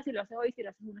pasa nada si lo haces hoy, si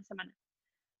lo haces una semana.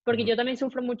 Porque Ujú. yo también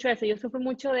sufro mucho eso, yo sufro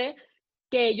mucho de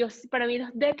para mí los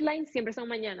deadlines siempre son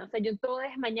mañana, o sea, yo todo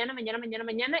es mañana, mañana, mañana,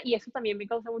 mañana, y eso también me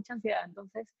causa mucha ansiedad.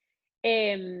 Entonces,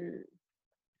 em,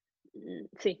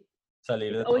 sí, Salir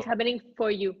it's de always todo. happening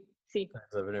for you, sí.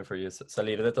 Happening for you.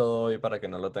 Salir de todo hoy para que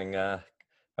no lo tengas,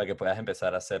 para que puedas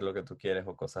empezar a hacer lo que tú quieres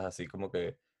o cosas así como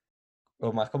que,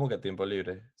 o más como que tiempo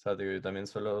libre. O sea, digo, yo también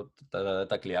suelo tratar de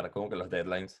taclear como que los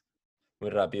deadlines muy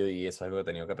rápido y eso es algo que he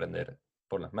tenido que aprender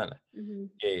por las malas. Ujú.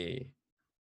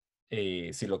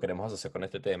 Si lo queremos asociar con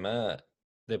este tema,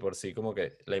 de por sí como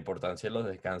que la importancia de los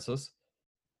descansos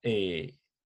eh,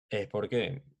 es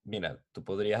porque, mira, tú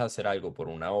podrías hacer algo por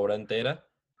una hora entera,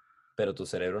 pero tu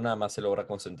cerebro nada más se logra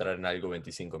concentrar en algo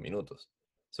 25 minutos.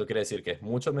 Eso quiere decir que es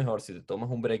mucho mejor si te tomas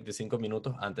un break de 5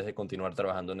 minutos antes de continuar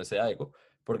trabajando en ese algo,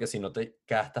 porque si no te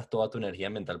gastas toda tu energía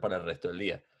mental para el resto del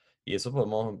día. Y eso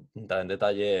podemos entrar en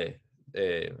detalle.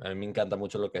 A mí me encanta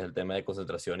mucho lo que es el tema de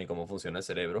concentración y cómo funciona el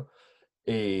cerebro.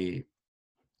 eh,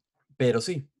 pero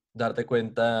sí, darte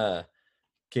cuenta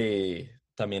que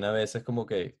también a veces como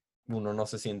que uno no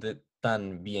se siente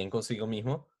tan bien consigo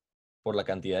mismo por la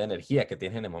cantidad de energía que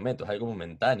tienes en el momento. Es algo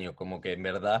momentáneo, como que en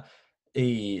verdad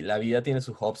y la vida tiene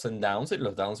sus ups and downs y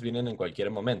los downs vienen en cualquier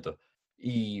momento.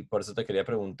 Y por eso te quería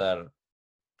preguntar,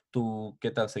 ¿tú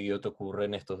qué tan seguido te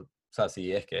ocurren estos? O sea,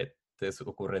 si es que te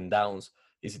ocurren downs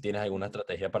y si tienes alguna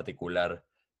estrategia particular,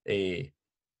 eh,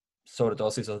 sobre todo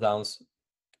si esos downs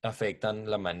afectan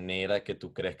la manera que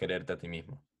tú crees quererte a ti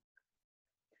mismo.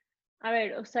 A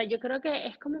ver, o sea, yo creo que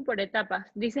es como por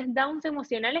etapas. ¿Dices downs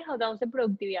emocionales o downs de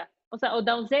productividad? O sea, o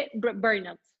downs de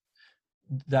burnouts.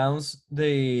 Downs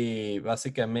de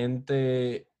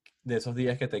básicamente de esos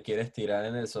días que te quieres tirar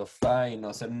en el sofá y no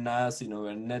hacer nada sino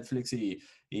ver Netflix y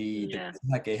te Ya.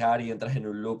 empiezas a quejar y entras en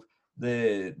un loop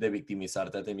de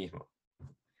victimizarte a ti mismo.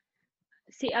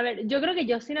 Sí, a ver, yo creo que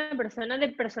yo soy una persona de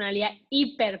personalidad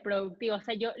hiperproductiva, o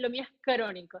sea, lo mío es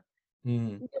crónico.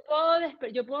 Mm,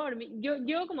 Yo puedo dormir, yo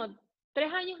llevo como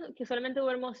 3 años que solamente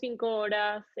duermo 5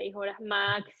 horas, 6 horas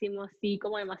máximo, así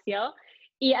como demasiado,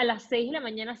 y a las 6 de la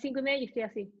mañana, 5:30, yo estoy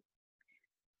así.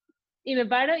 Y me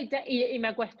paro y me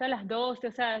acuesto a las 12,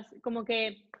 o sea, es como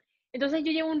que... Entonces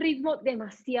yo llevo un ritmo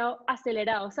demasiado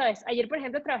acelerado, ¿sabes? Ayer, por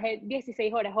ejemplo, trabajé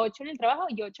 16 horas, 8 en el trabajo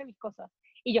y 8 en mis cosas.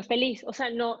 Y yo feliz, o sea,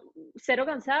 no, cero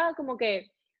cansada, como que...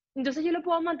 Entonces yo lo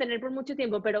puedo mantener por mucho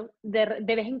tiempo, pero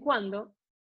de vez en cuando,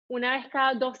 una vez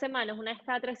cada 2 semanas, una vez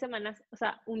cada 3 semanas, o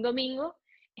sea, un domingo,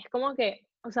 es como que,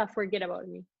 o sea, forget about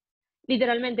me.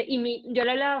 Literalmente, yo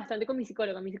le hablaba bastante con mi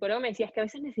psicólogo me decía, es que a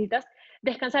veces necesitas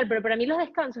descansar, pero para mí los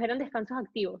descansos eran descansos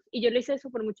activos, y yo lo hice eso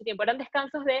por mucho tiempo, eran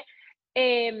descansos de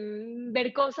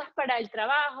ver cosas para el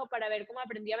trabajo, para ver cómo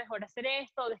aprendí a mejor hacer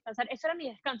esto, descansar, eso eran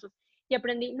mis descansos, y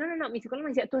aprendí, no, no, no, mi psicólogo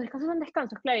me decía, tus descansos son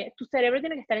descansos, Claudia, tu cerebro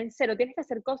tiene que estar en cero, tienes que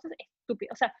hacer cosas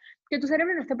estúpidas, o sea, que tu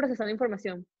cerebro no esté procesando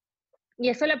información, y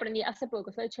eso lo aprendí hace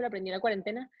poco, eso de hecho lo aprendí en la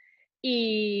cuarentena,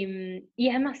 y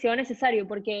es demasiado necesario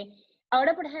porque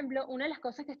ahora, por ejemplo, una de las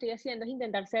cosas que estoy haciendo es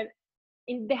intentar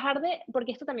dejar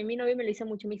porque esto también mi novio me lo dice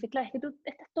mucho, me dice, claro, es que tú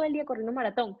estás todo el día corriendo un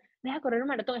maratón, deja de correr un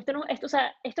maratón, o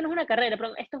sea, esto no es una carrera,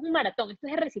 perdón, esto es un maratón, esto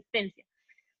es de resistencia.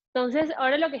 Entonces,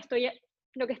 ahora lo que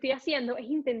estoy haciendo es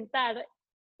intentar,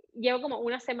 llevo como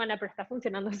una semana, pero está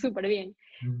funcionando súper bien,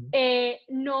 ujú.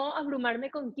 no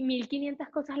abrumarme con 1500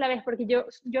 cosas a la vez, porque yo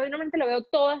normalmente lo veo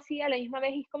todo así a la misma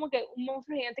vez y es como que un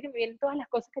monstruo gigante que me vienen todas las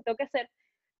cosas que tengo que hacer.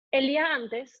 El día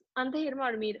antes de irme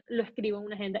a dormir, lo escribo en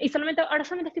una agenda. Y ahora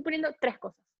solamente estoy poniendo tres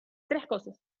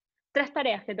cosas, tres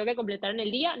tareas que tengo que completar en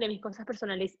el día de mis cosas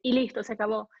personales. Y listo, se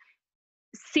acabó.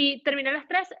 Si terminé las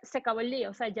tres, se acabó el día,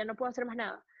 o sea, ya no puedo hacer más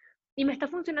nada. Y me está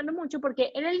funcionando mucho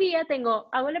porque en el día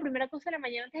hago la primera cosa de la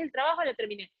mañana antes del trabajo, la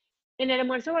terminé. En el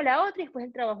almuerzo hago la otra y después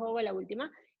del trabajo hago la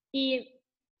última. Y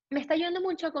me está ayudando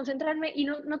mucho a concentrarme y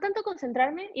no tanto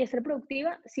concentrarme y a ser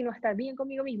productiva, sino a estar bien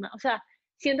conmigo misma. O sea,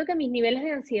 siento que mis niveles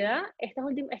de ansiedad esta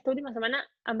última semana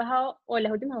han bajado, o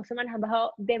las últimas 2 semanas han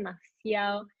bajado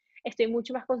demasiado. estoy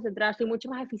mucho más concentrada, soy mucho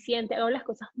más eficiente, hago las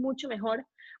cosas mucho mejor,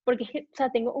 porque es que, o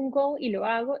sea, tengo un goal y lo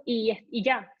hago y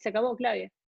ya, se acabó,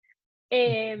 Claudia.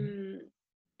 Em,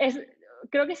 es,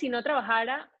 creo que si no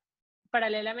trabajara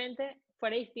paralelamente,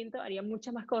 fuera distinto, haría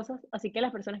muchas más cosas, así que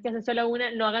las personas que hacen solo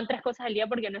una, no hagan 3 cosas al día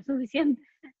porque no es suficiente.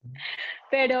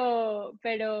 Pero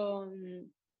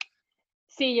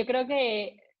sí, yo creo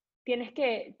que tienes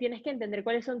que entender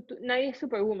cuáles son nadie es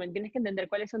superwoman, tienes que entender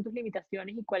cuáles son tus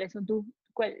limitaciones y cuáles son todo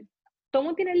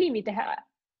mundo tiene límites.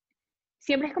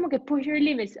 Siempre es como que push your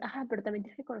limits, ajá, pero también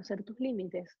tienes que conocer tus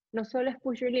límites. No solo es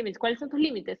push your limits, ¿cuáles son tus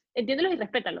límites? Entiéndelos y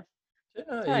respétalos, Sí,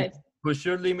 ¿no? Y ¿sabes? push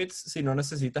your limits si no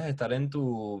necesitas estar en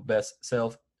tu best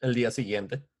self el día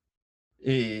siguiente.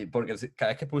 Y porque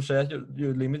cada vez que pushes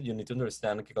your limit, you need to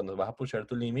understand que cuando vas a pushar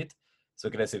tu limit, eso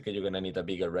quiere decir que you're gonna need a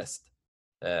bigger rest,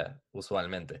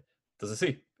 usualmente. Entonces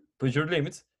sí, push your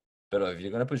limits, pero if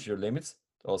you're gonna push your limits,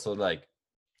 also like,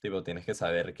 tipo, tienes que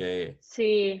saber que,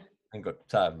 Sí, o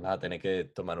sea, vas a tener que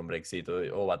tomar un breakcito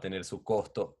o va a tener su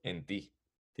costo en ti,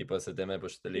 tipo ese tema de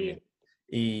push the limit.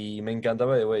 sí, Y me encanta,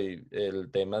 by the way,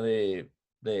 el tema de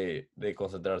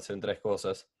concentrarse en 3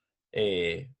 cosas.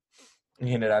 En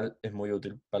general es muy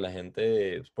útil para la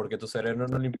gente porque a tu cerebro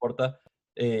no le importa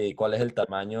cuál es el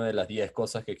tamaño de las 10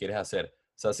 cosas que quieres hacer.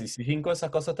 O sea, si 5 de esas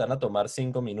cosas te van a tomar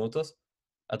 5 minutos,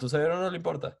 a tu cerebro no le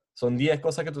importa. Son 10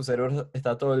 cosas que tu cerebro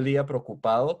está todo el día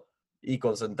preocupado y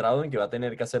concentrado en que va a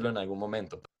tener que hacerlo en algún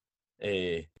momento.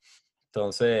 Eh,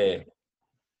 entonces, sí.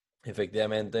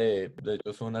 efectivamente, de hecho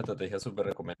es una estrategia súper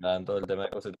recomendada en todo el tema de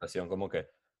concentración, como que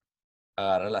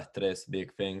agarra las 3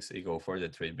 big things y go for the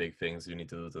 3 big things you need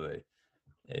to do today.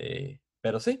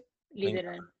 Pero sí, me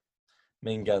Literal. encanta.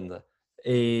 Me encanta.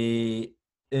 Eh,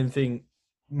 en fin,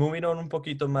 moving on un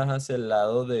poquito más hacia el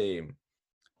lado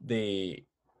de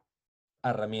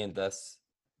herramientas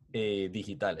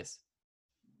digitales.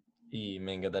 Y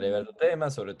me encantaría ver tu tema,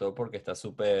 sobre todo porque está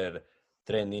súper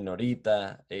trending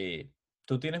ahorita.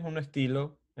 Tú tienes un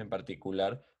estilo en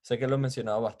particular, sé que lo he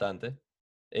mencionado bastante,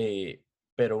 eh,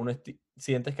 pero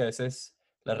sientes que a veces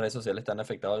las redes sociales te han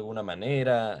afectado de alguna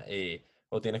manera,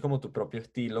 o tienes como tu propio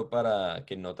estilo para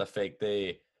que no te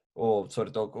afecte, o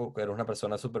sobre todo que eres una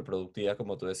persona súper productiva,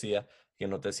 como tú decías, que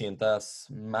no te sientas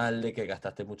mal de que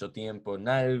gastaste mucho tiempo en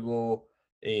algo.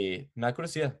 Me da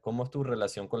curiosidad, ¿cómo es tu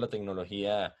relación con la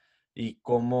tecnología? Y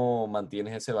cómo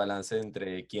mantienes ese balance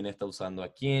entre quién está usando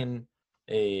a quién,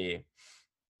 eh,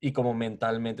 y cómo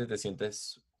mentalmente te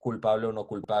sientes culpable o no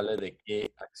culpable de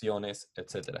qué acciones,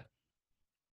 etcétera.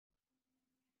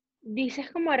 ¿Dices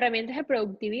como herramientas de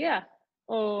productividad?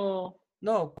 O,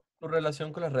 No, tu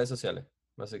relación con las redes sociales,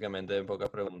 básicamente en pocas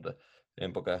preguntas,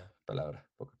 en pocas palabras,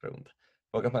 pocas preguntas.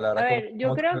 Pocas a palabras, ver, yo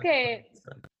cómo te creo relacionas con que,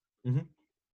 Instagram? Ujú.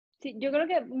 sí, yo creo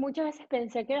que muchas veces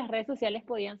pensé que las redes sociales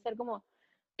podían ser como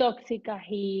tóxicas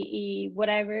y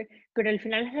whatever, pero al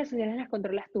final las redes sociales las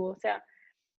controlas tú. O sea,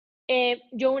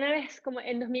 yo una vez, como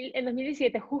en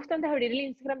 2017, justo antes de abrir el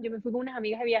Instagram, yo me fui con unas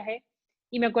amigas de viaje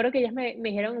y me acuerdo que ellas me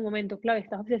dijeron en un momento, Claudia,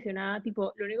 estás obsesionada,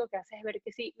 tipo, lo único que haces es ver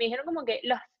que sí. Me dijeron como que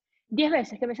las 10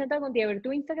 veces que me he sentado contigo a ver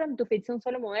tu Instagram, tu feed son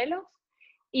solo modelos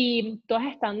y todas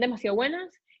están demasiado buenas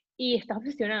y estás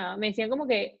obsesionada. Me decían como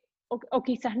que, o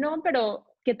quizás no, pero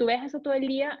que tú veas eso todo el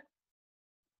día,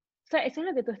 o sea, eso es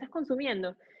lo que tú estás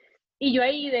consumiendo. Y yo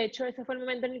ahí, de hecho, ese fue el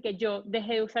momento en el que yo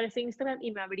dejé de usar ese Instagram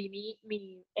y me abrí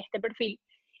este perfil.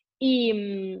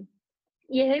 Y,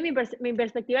 y desde mi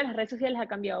perspectiva, las redes sociales ha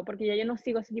cambiado, porque ya yo no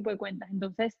sigo ese tipo de cuentas.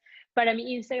 Entonces, para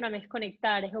mí Instagram es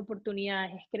conectar, es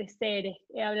oportunidades, es crecer, es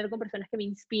hablar con personas que me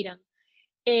inspiran.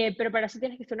 Pero para eso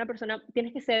tienes que ser una persona,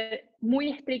 tienes que ser muy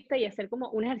estricta y hacer como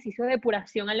un ejercicio de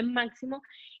depuración al máximo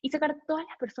y sacar todas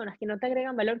las personas que no te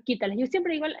agregan valor, quítalas. Yo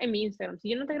siempre digo en mi Instagram,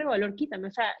 si yo no te agrego valor, quítame,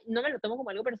 o sea, no me lo tomo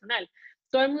como algo personal.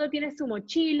 Todo el mundo tiene su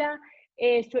mochila,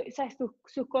 o sea,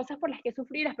 sus cosas por las que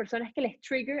sufrir, las personas que les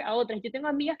trigger a otras. Yo tengo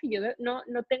amigas que yo no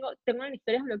tengo en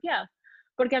historias bloqueadas,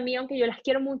 porque a mí, aunque yo las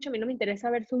quiero mucho, a mí no me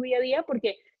interesa ver su día a día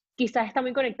porque quizás está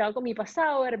muy conectado con mi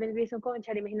pasado, de repente dicen,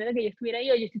 concha, imagínate que yo estuviera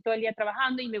ahí o yo estoy todo el día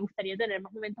trabajando y me gustaría tener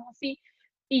más momentos así.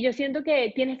 Y yo siento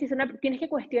que tienes que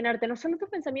cuestionarte no solo tus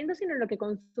pensamientos, sino lo que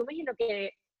consumes y lo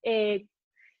que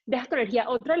dejas tu energía.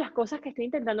 Otra de las cosas que estoy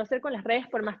intentando hacer con las redes,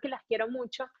 por más que las quiero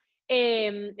mucho,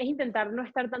 es intentar no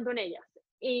estar tanto en ellas.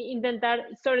 E intentar,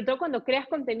 sobre todo cuando creas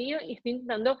contenido, y estoy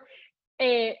intentando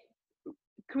eh,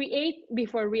 create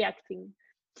before reacting.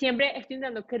 Siempre estoy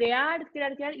intentando crear,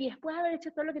 y después de haber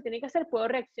hecho todo lo que tenía que hacer, puedo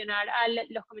reaccionar a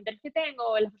los comentarios que tengo,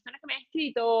 o las personas que me han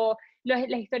escrito, o las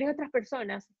historias de otras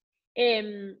personas.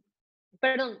 Eh,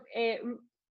 perdón,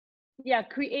 yeah,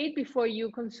 create before you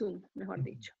consume, mejor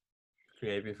dicho.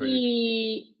 Create before you.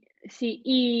 Y sí,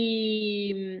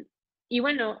 Y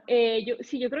bueno,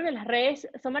 sí, yo creo que las redes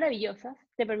son maravillosas,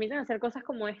 te permiten hacer cosas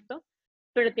como esto,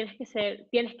 pero tienes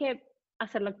que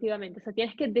hacerlo activamente. O sea,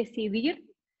 tienes que decidir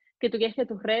que tú quieres que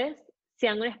tus redes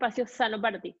sean un espacio sano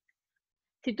para ti.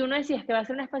 Si tú no decides que va a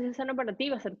ser un espacio sano para ti,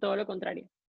 va a ser todo lo contrario.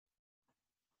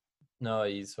 No,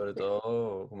 y sobre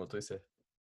todo, como tú dices,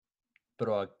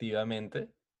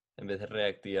 proactivamente, en vez de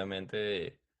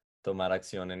reactivamente tomar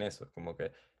acción en eso. Como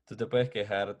que tú te puedes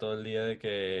quejar todo el día de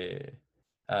que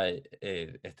ay,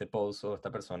 este post o esta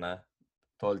persona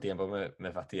todo el tiempo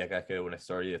me fastidia cada vez que veo una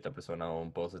story de esta persona o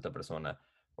un post de esta persona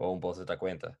o un post de esta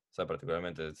cuenta. O sea,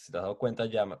 particularmente, si te has dado cuenta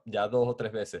ya 2 o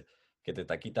 3 veces que te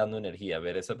está quitando energía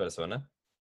ver esa persona,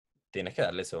 tienes que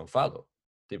darle ese unfollow.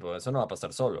 Tipo, eso no va a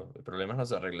pasar solo. Los problemas no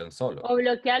se arreglan solo. O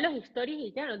bloquear los stories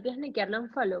y ya, no tienes ni que darle un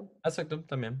follow. Exacto,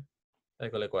 también.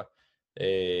 École cuá.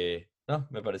 No,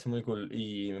 me parece muy cool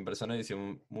y me parece una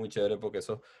edición muy chévere porque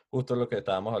eso justo lo que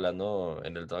estábamos hablando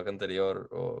en el talk anterior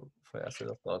o fue hace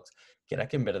 2 talks, que era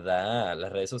que en verdad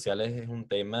las redes sociales es un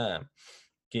tema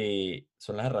que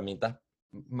son las herramientas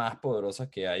más poderosas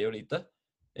que hay ahorita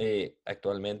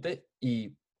actualmente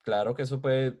y claro que eso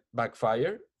puede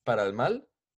backfire para el mal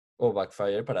o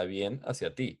backfire para bien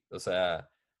hacia ti. O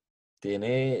sea,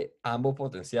 tiene ambos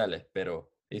potenciales,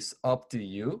 pero it's up to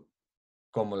you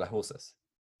cómo las usas.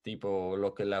 Tipo,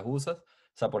 lo que las usas.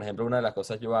 O sea, por ejemplo, una de las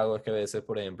cosas yo hago es que a veces,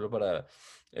 por ejemplo, para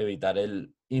evitar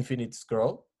el infinite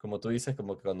scroll, como tú dices,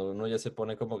 como que cuando uno ya se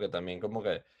pone como que también como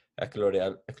que a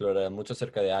explorar mucho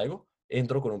acerca de algo,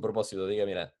 entro con un propósito. Diga,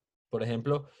 mira, por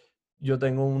ejemplo, yo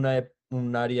tengo un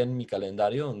área en mi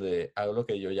calendario donde hago lo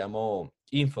que yo llamo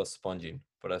info sponging,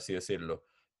 por así decirlo,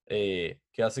 que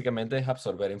básicamente es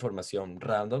absorber información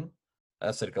random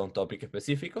acerca de un tópico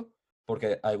específico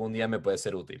porque algún día me puede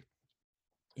ser útil.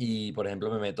 Y, por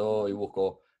ejemplo, me meto y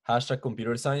busco hashtag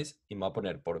computer science y me voy a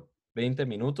poner por 20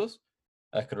 minutos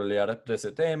a scrollear de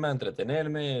ese tema,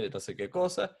 entretenerme, no sé qué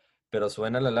cosa, pero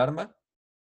suena la alarma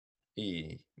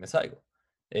y me salgo.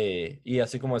 Y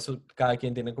así como eso, cada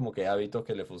quien tiene como que hábitos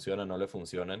que le funcionan, no le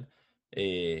funcionan.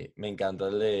 Me encanta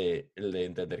el de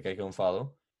entender que hay que un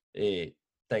fado.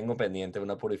 Tengo pendiente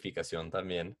una purificación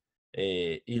también.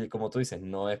 Y como tú dices,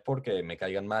 no es porque me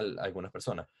caigan mal algunas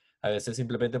personas. A veces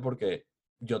simplemente porque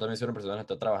yo también soy una persona que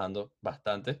está trabajando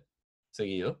bastante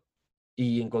seguido.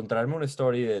 Y encontrarme una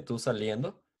story de tú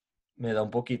saliendo me da un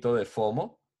poquito de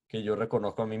FOMO, que yo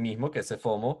reconozco a mí mismo que ese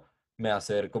FOMO me va a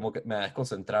hacer como que me va a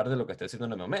desconcentrar de lo que estoy haciendo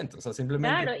en el momento. O sea,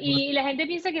 simplemente... Claro, y la gente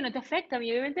piensa que no te afecta. A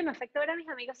mí obviamente me afecta ver a mis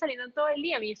amigas saliendo todo el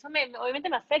día. A mí eso obviamente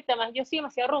me afecta, más yo soy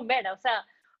demasiado rumbera, o sea,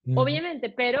 Ujú.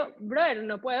 obviamente, pero, brother,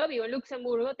 no puedo, vivo en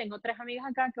Luxemburgo, tengo 3 amigas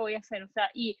acá, ¿qué voy a hacer? O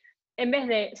sea, y en vez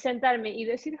de sentarme y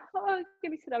decir, ay, qué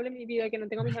miserable mi vida, que no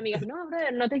tengo mis amigas, no,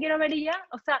 brother, no te quiero ver y ya,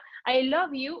 o sea, I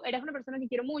love you, eres una persona que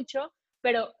quiero mucho,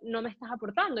 pero no me estás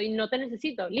aportando y no te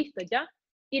necesito, listo, ya.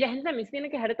 Y la gente también se tiene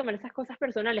que dejar de tomar esas cosas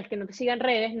personales, que no te sigan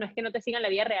redes, no es que no te sigan la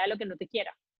vida real o que no te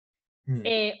quiera Mm.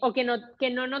 o que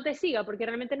no te siga, porque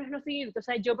realmente no es no seguirte. O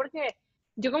sea, yo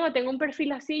como tengo un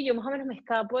perfil así, yo más o menos me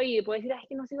escapo y puedo decir, es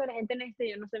que no sigo a la gente en este,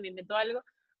 yo no sé, me invento algo,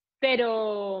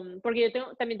 pero, porque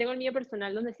también tengo el mío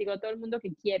personal donde sigo a todo el mundo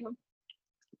que quiero,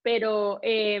 pero,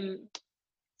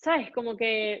 ¿sabes? Como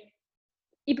que,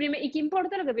 ¿y qué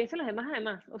importa lo que piensen los demás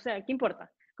además? O sea, ¿qué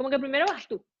importa? Como que primero vas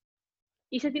tú.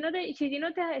 Y si a ti no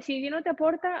te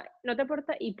aporta, no te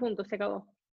aporta y punto, se acabó.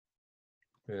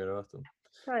 Primero vas tú.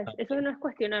 ¿Sabes? Ah, Eso no es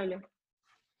cuestionable.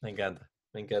 me encanta,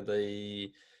 me encanta.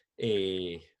 Y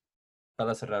eh,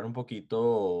 para cerrar un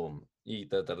poquito y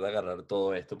tratar de agarrar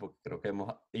todo esto, porque creo que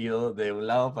hemos ido de un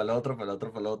lado para el otro, para el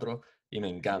otro, para el otro, y me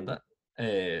Ujú. encanta.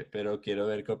 Pero quiero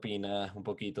ver qué opinas un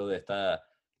poquito de esta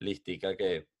listica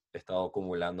que he estado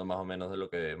acumulando más o menos de lo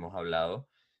que hemos hablado.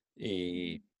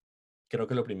 Y creo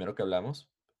que lo primero que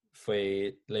hablamos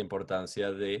fue la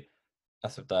importancia de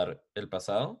aceptar el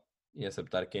pasado y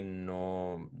aceptar que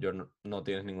no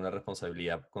tienes ninguna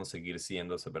responsabilidad con seguir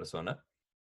siendo esa persona.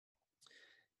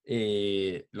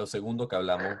 Lo segundo que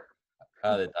hablamos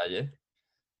a detalle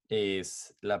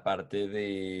es la parte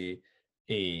de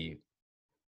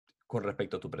con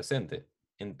respecto a tu presente.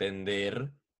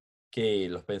 Entender que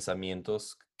los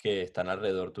pensamientos que están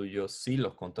alrededor tuyo sí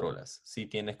los controlas, sí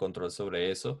tienes control sobre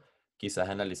eso, quizás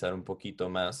analizar un poquito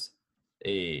más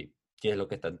qué es lo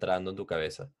que está entrando en tu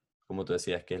cabeza. Como tú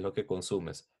decías, qué es lo que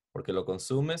consumes, porque lo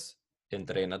consumes,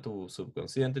 entrena tu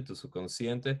subconsciente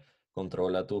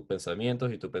controla tus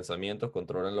pensamientos y tus pensamientos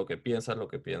controlan lo que piensas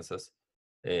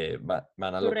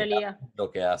van a Tu realidad.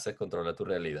 lo que haces controla tu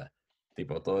realidad.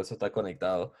 Tipo, todo eso está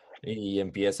conectado y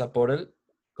empieza por el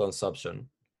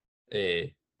consumption,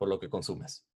 por lo que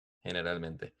consumes,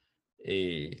 generalmente.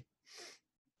 Y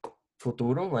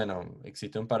futuro, bueno,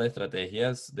 existe un par de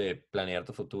estrategias de planear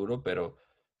tu futuro, pero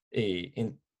eh,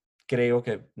 en- creo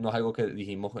que no es algo que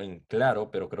dijimos en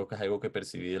claro, pero creo que es algo que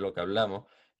percibí de lo que hablamos,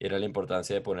 y era la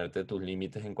importancia de ponerte tus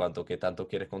límites en cuanto a qué tanto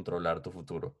quieres controlar tu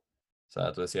futuro. O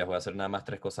sea, tú decías, voy a hacer nada más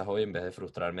 3 cosas hoy en vez de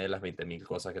frustrarme de las 20.000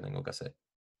 cosas que tengo que hacer,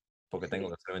 porque tengo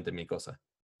que Sí, hacer 20.000 cosas,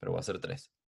 pero voy a hacer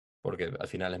 3, porque al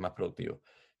final es más productivo.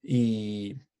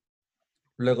 Y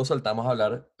luego saltamos a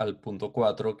hablar al punto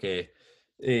 4 que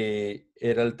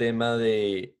era el tema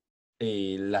de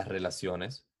las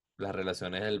relaciones,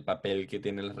 el papel que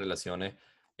tienen las relaciones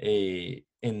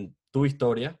en tu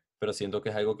historia, pero siento que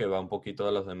es algo que va un poquito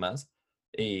a los demás.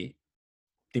 Y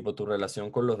tipo, tu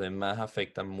relación con los demás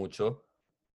afecta mucho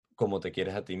cómo te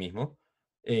quieres a ti mismo.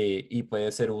 Y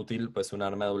puede ser útil, pues, un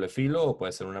arma de doble filo o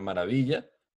puede ser una maravilla,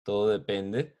 todo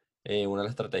depende. Una de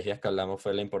las estrategias que hablamos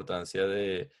fue la importancia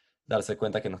de darse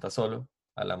cuenta que no estás solo.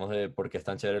 Hablamos de por qué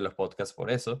están chéveres los podcasts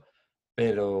por eso,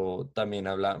 pero también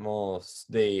hablamos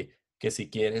de que si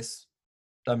quieres,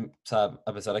 o sea,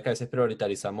 a pesar de que a veces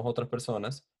priorizamos otras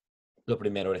personas, lo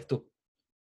primero eres tú.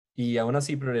 Y aún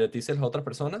así priorices las otras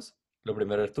personas, lo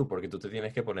primero eres tú, porque tú te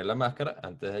tienes que poner la máscara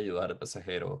antes de ayudar al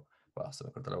pasajero, wow, se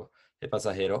me corta la voz, el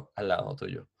pasajero al lado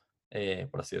tuyo,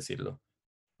 por así decirlo,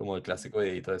 como el clásico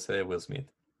videito ese de Will Smith,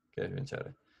 que es bien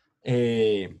chévere.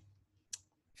 Eh,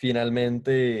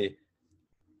 Finalmente,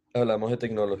 hablamos de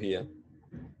tecnología,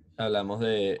 hablamos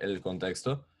del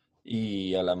contexto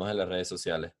y hablamos de las redes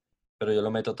sociales, pero yo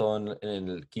lo meto todo en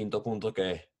el quinto punto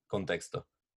que es contexto.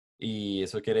 Y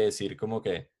eso quiere decir como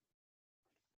que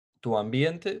tu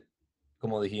ambiente,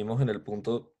 como dijimos en el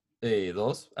punto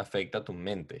 2, afecta a tu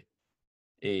mente.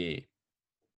 Eh,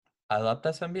 Adapta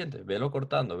ese ambiente, velo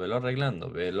cortando, velo arreglando,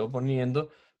 velo poniendo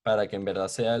para que en verdad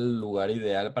sea el lugar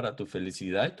ideal para tu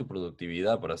felicidad y tu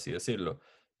productividad, por así decirlo.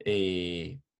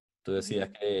 Eh, Tú decías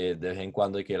ujú, que de vez en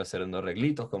cuando hay que ir haciendo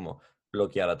arreglitos, como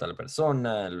bloquear a tal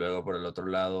persona, luego por el otro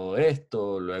lado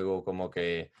esto, luego como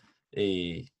que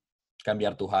eh,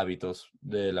 cambiar tus hábitos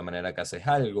de la manera que haces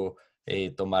algo,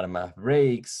 tomar más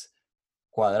breaks,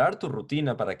 cuadrar tu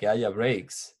rutina para que haya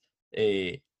breaks.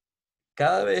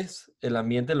 Cada vez el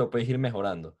ambiente lo puedes ir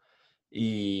mejorando.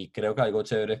 Y creo que algo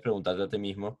chévere es preguntarte a ti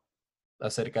mismo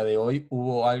acerca de hoy,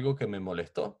 ¿hubo algo que me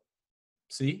molestó?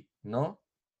 ¿Sí? ¿No?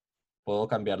 Puedo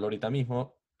cambiarlo ahorita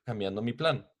mismo cambiando mi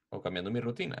plan o cambiando mi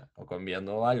rutina o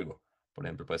cambiando algo. Por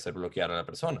ejemplo, puede ser bloquear a la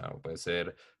persona o puede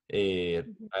ser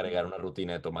ujú. agregar una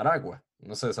rutina de tomar agua.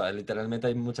 No sé, ¿sabes? Literalmente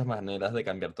hay muchas maneras de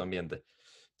cambiar tu ambiente.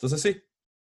 Entonces sí,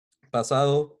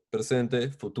 pasado, presente,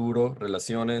 futuro,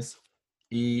 relaciones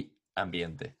y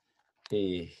ambiente.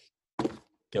 ¿Y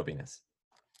qué opinas?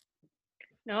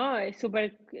 No, es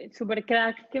súper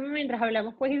crack que mientras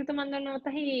hablamos puedes ir tomando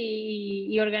notas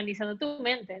y organizando tu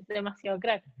mente, es demasiado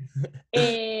crack.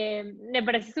 Me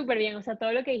parece súper bien, o sea,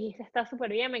 todo lo que dijiste está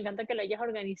súper bien, me encanta que lo hayas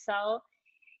organizado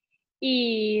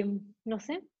y no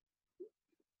sé,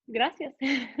 gracias.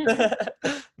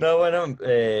 No, bueno,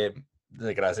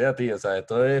 gracias a ti. O sea,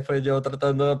 fue yo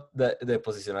tratando de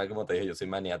posicionar, como te dije, yo soy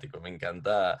maniático. Me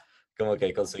encanta como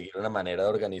que conseguir una manera de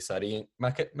organizar y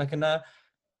más que nada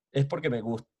es porque me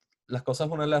gusta. Las cosas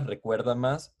uno las recuerda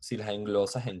más si las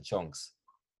englosas en chunks.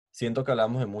 Siento que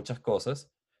hablamos de muchas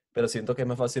cosas, pero siento que es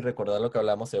más fácil recordar lo que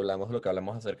hablamos si hablamos de lo que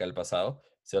hablamos acerca del pasado,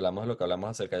 si hablamos de lo que hablamos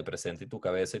acerca del presente y tu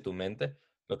cabeza y tu mente,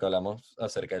 lo que hablamos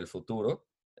acerca del futuro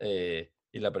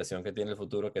y la presión que tiene el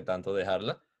futuro, que tanto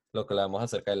dejarla, lo que hablamos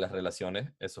acerca de las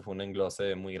relaciones, eso fue un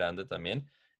englose muy grande también,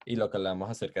 y lo que hablamos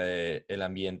acerca del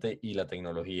ambiente y la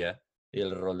tecnología y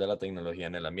el rol de la tecnología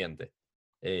en el ambiente.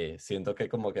 Siento que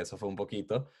como que eso fue un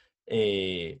poquito.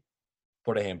 eh,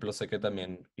 por ejemplo, sé que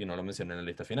también, y no lo mencioné en la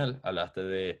lista final, hablaste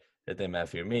del tema de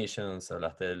affirmations,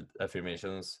 hablaste de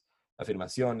affirmations,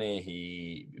 afirmaciones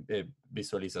y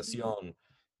visualización,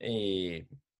 eh,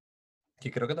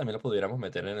 que creo que también lo pudiéramos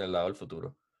meter en el lado del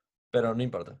futuro. Pero no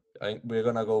importa. We're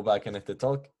gonna go back en este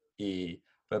talk y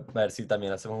ver si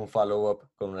también hacemos un follow-up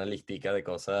con una listica de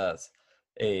cosas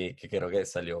que creo que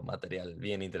salió material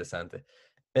bien interesante.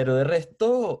 Pero de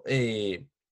resto,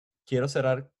 quiero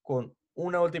cerrar con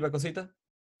una última cosita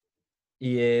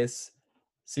y es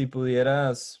si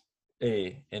pudieras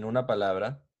en una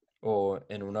palabra o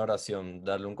en una oración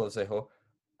darle un consejo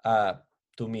a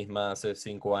tú misma hace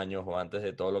 5 años o antes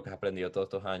de todo lo que has aprendido todos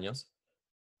estos años,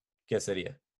 ¿qué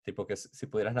sería? Tipo que si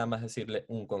pudieras nada más decirle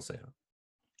un consejo.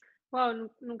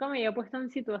 Wow, nunca me había puesto en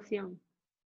situación.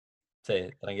 Sí,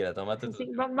 tranquila, tómate Hace tu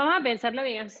tiempo. vamos a pensarlo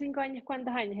bien, hace 5 años,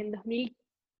 ¿cuántos años? En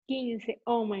 2015,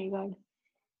 oh my God.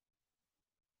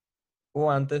 O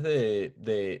antes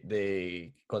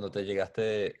de cuando te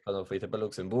llegaste, cuando fuiste para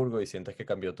Luxemburgo y sientes que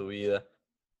cambió tu vida,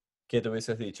 ¿qué te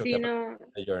hubieses dicho que Sí, aprendiste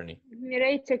no, de Journey? me hubiera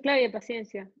dicho, Claudia,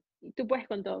 paciencia. Y tú puedes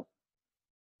con todo.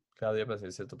 Claudia,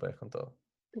 paciencia, tú puedes con todo.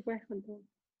 Tú puedes con todo.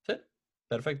 Sí,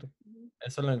 perfecto. Ujú.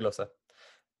 Eso lo englosa.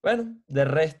 Bueno, de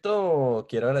resto,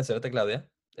 quiero agradecerte, Claudia.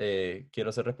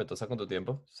 Quiero ser respetuosa con tu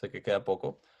tiempo. Sé que queda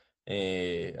poco.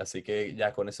 Así que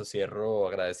ya con eso cierro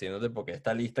agradeciéndote porque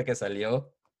esta lista que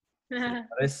salió,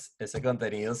 señores, ese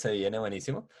contenido se viene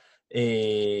buenísimo.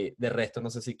 De resto, no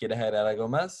sé si quieres agregar algo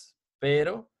más,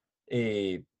 pero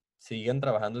sigan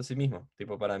trabajando en sí mismos.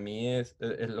 Tipo, para mí es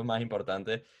lo más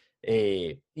importante.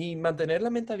 Y mantener la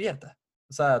mente abierta.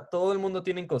 O sea, todo el mundo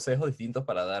tiene consejos distintos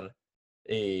para dar.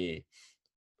 eh,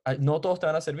 no todos te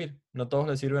van a servir, no todos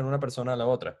le sirven a una persona a la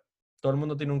otra. Todo el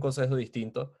mundo tiene un consejo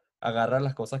distinto. Agarra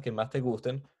las cosas que más te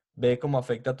gusten, ve cómo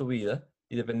afecta a tu vida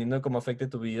y dependiendo de cómo afecte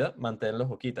tu vida,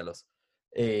 manténlos o quítalos.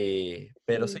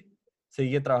 Pero sí, Sí.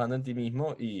 sigue trabajando en ti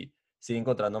mismo y sigue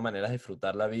encontrando maneras de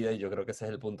disfrutar la vida y yo creo que ese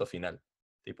es el punto final.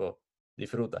 Tipo,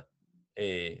 disfruta.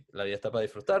 La vida está para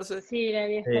disfrutarse Sí, la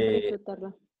vida está para eh,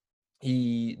 disfrutarla.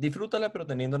 y disfrútala pero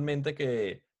teniendo en mente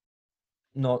que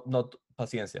no,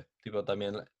 paciencia. Tipo,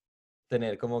 también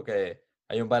tener como que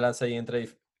hay un balance ahí entre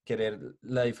querer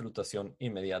la disfrutación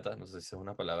inmediata, no sé si es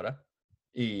una palabra,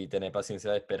 y tener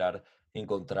paciencia de esperar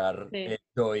encontrar el Sí.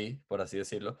 joy, por así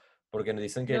decirlo, porque nos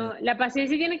dicen que No, la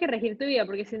paciencia tiene que regir tu vida,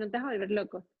 porque si no te vas a volver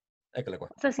loco. es que le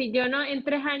cuesta. O sea, si yo no en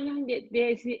 3 años,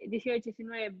 18,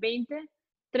 19, 20,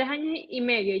 3 años y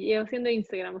medio llevo haciendo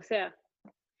Instagram, o sea,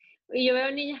 y yo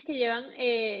veo niñas que llevan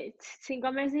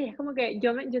 5 meses y es como que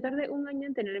yo tardé un año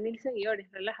en tener 1000 seguidores,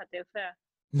 relájate, o sea,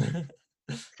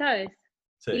 ¿sabes? Y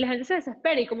Sí, la gente se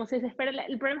desespera y como se desespera,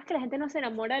 el problema es que la gente no se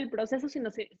enamora del proceso, sino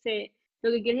lo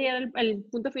que quiere es llegar al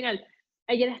punto final.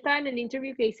 Ayer estaba en el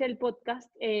interview que hice el podcast,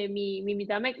 mi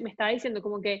invitada me estaba diciendo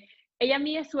como que ella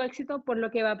mide su éxito por lo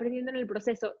que va aprendiendo en el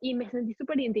proceso y me sentí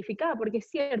súper identificada porque es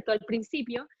cierto, al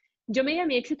principio yo medía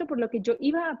mi éxito por lo que yo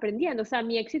iba aprendiendo, o sea,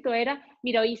 mi éxito era,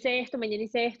 mira, hoy hice esto, mañana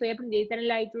hice esto, hoy aprendí a editar en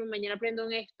Lightroom, mañana aprendo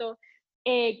en esto,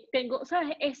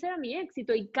 ¿sabes? Ese era mi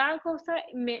éxito y cada cosa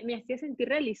me hacía sentir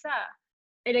realizada.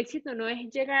 El éxito no es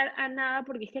llegar a nada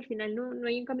porque es que al final no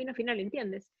hay un camino final,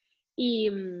 ¿entiendes? Y,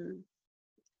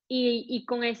 y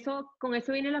con eso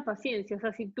viene la paciencia. O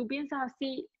sea, si tú piensas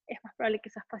así, es más probable que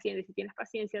seas paciente. Si tienes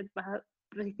paciencia, vas a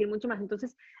resistir mucho más.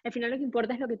 Entonces, al final lo que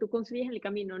importa es lo que tú construyes en el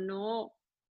camino, no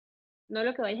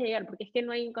lo que vayas a llegar, porque es que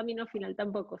no hay un camino final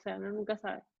tampoco. O sea, uno nunca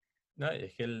sabe. no, y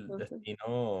es que el Entonces,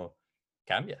 destino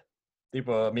cambia.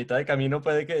 Tipo, a mitad de camino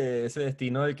puede que ese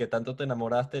destino del que tanto te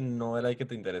enamoraste no era el que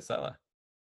te interesaba.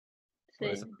 Por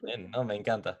eso sí, también, no, me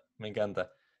encanta, me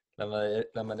encanta.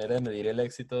 La manera de medir el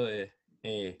éxito es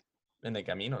en el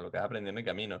camino, lo que vas aprendiendo en el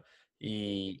camino.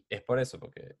 Y es por eso,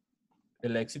 porque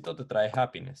el éxito te trae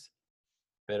happiness,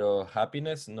 pero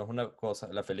happiness no es una cosa,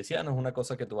 la felicidad no es una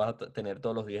cosa que tú vas a tener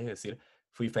todos los días y decir,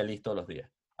 fui feliz todos los días.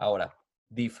 Ahora,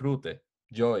 disfrute,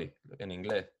 joy, en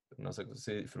inglés, no sé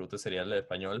si disfrute sería el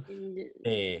español,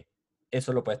 eh,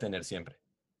 eso lo puedes tener siempre.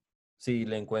 Si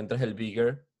le encuentras el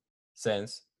bigger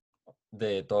sense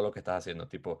de todo lo que estás haciendo,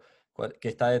 tipo, qué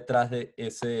está detrás de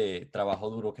ese trabajo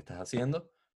duro que estás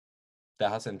haciendo, te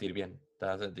vas a sentir bien, te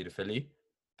vas a sentir feliz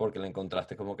porque le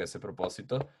encontraste como que ese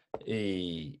propósito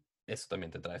y eso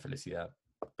también te trae felicidad.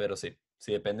 Pero sí,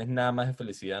 si dependes nada más de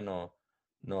felicidad, no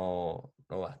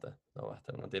basta, no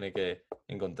basta. Uno tiene que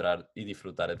encontrar y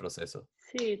disfrutar el proceso.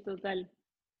 sí, total.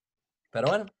 Pero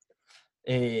bueno,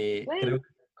 Bueno, creo que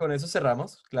con eso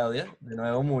cerramos, Claudia. De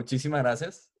nuevo, muchísimas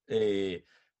gracias.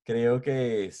 Creo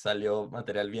que salió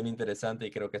material bien interesante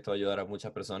y creo que esto va a ayudar a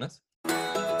muchas personas.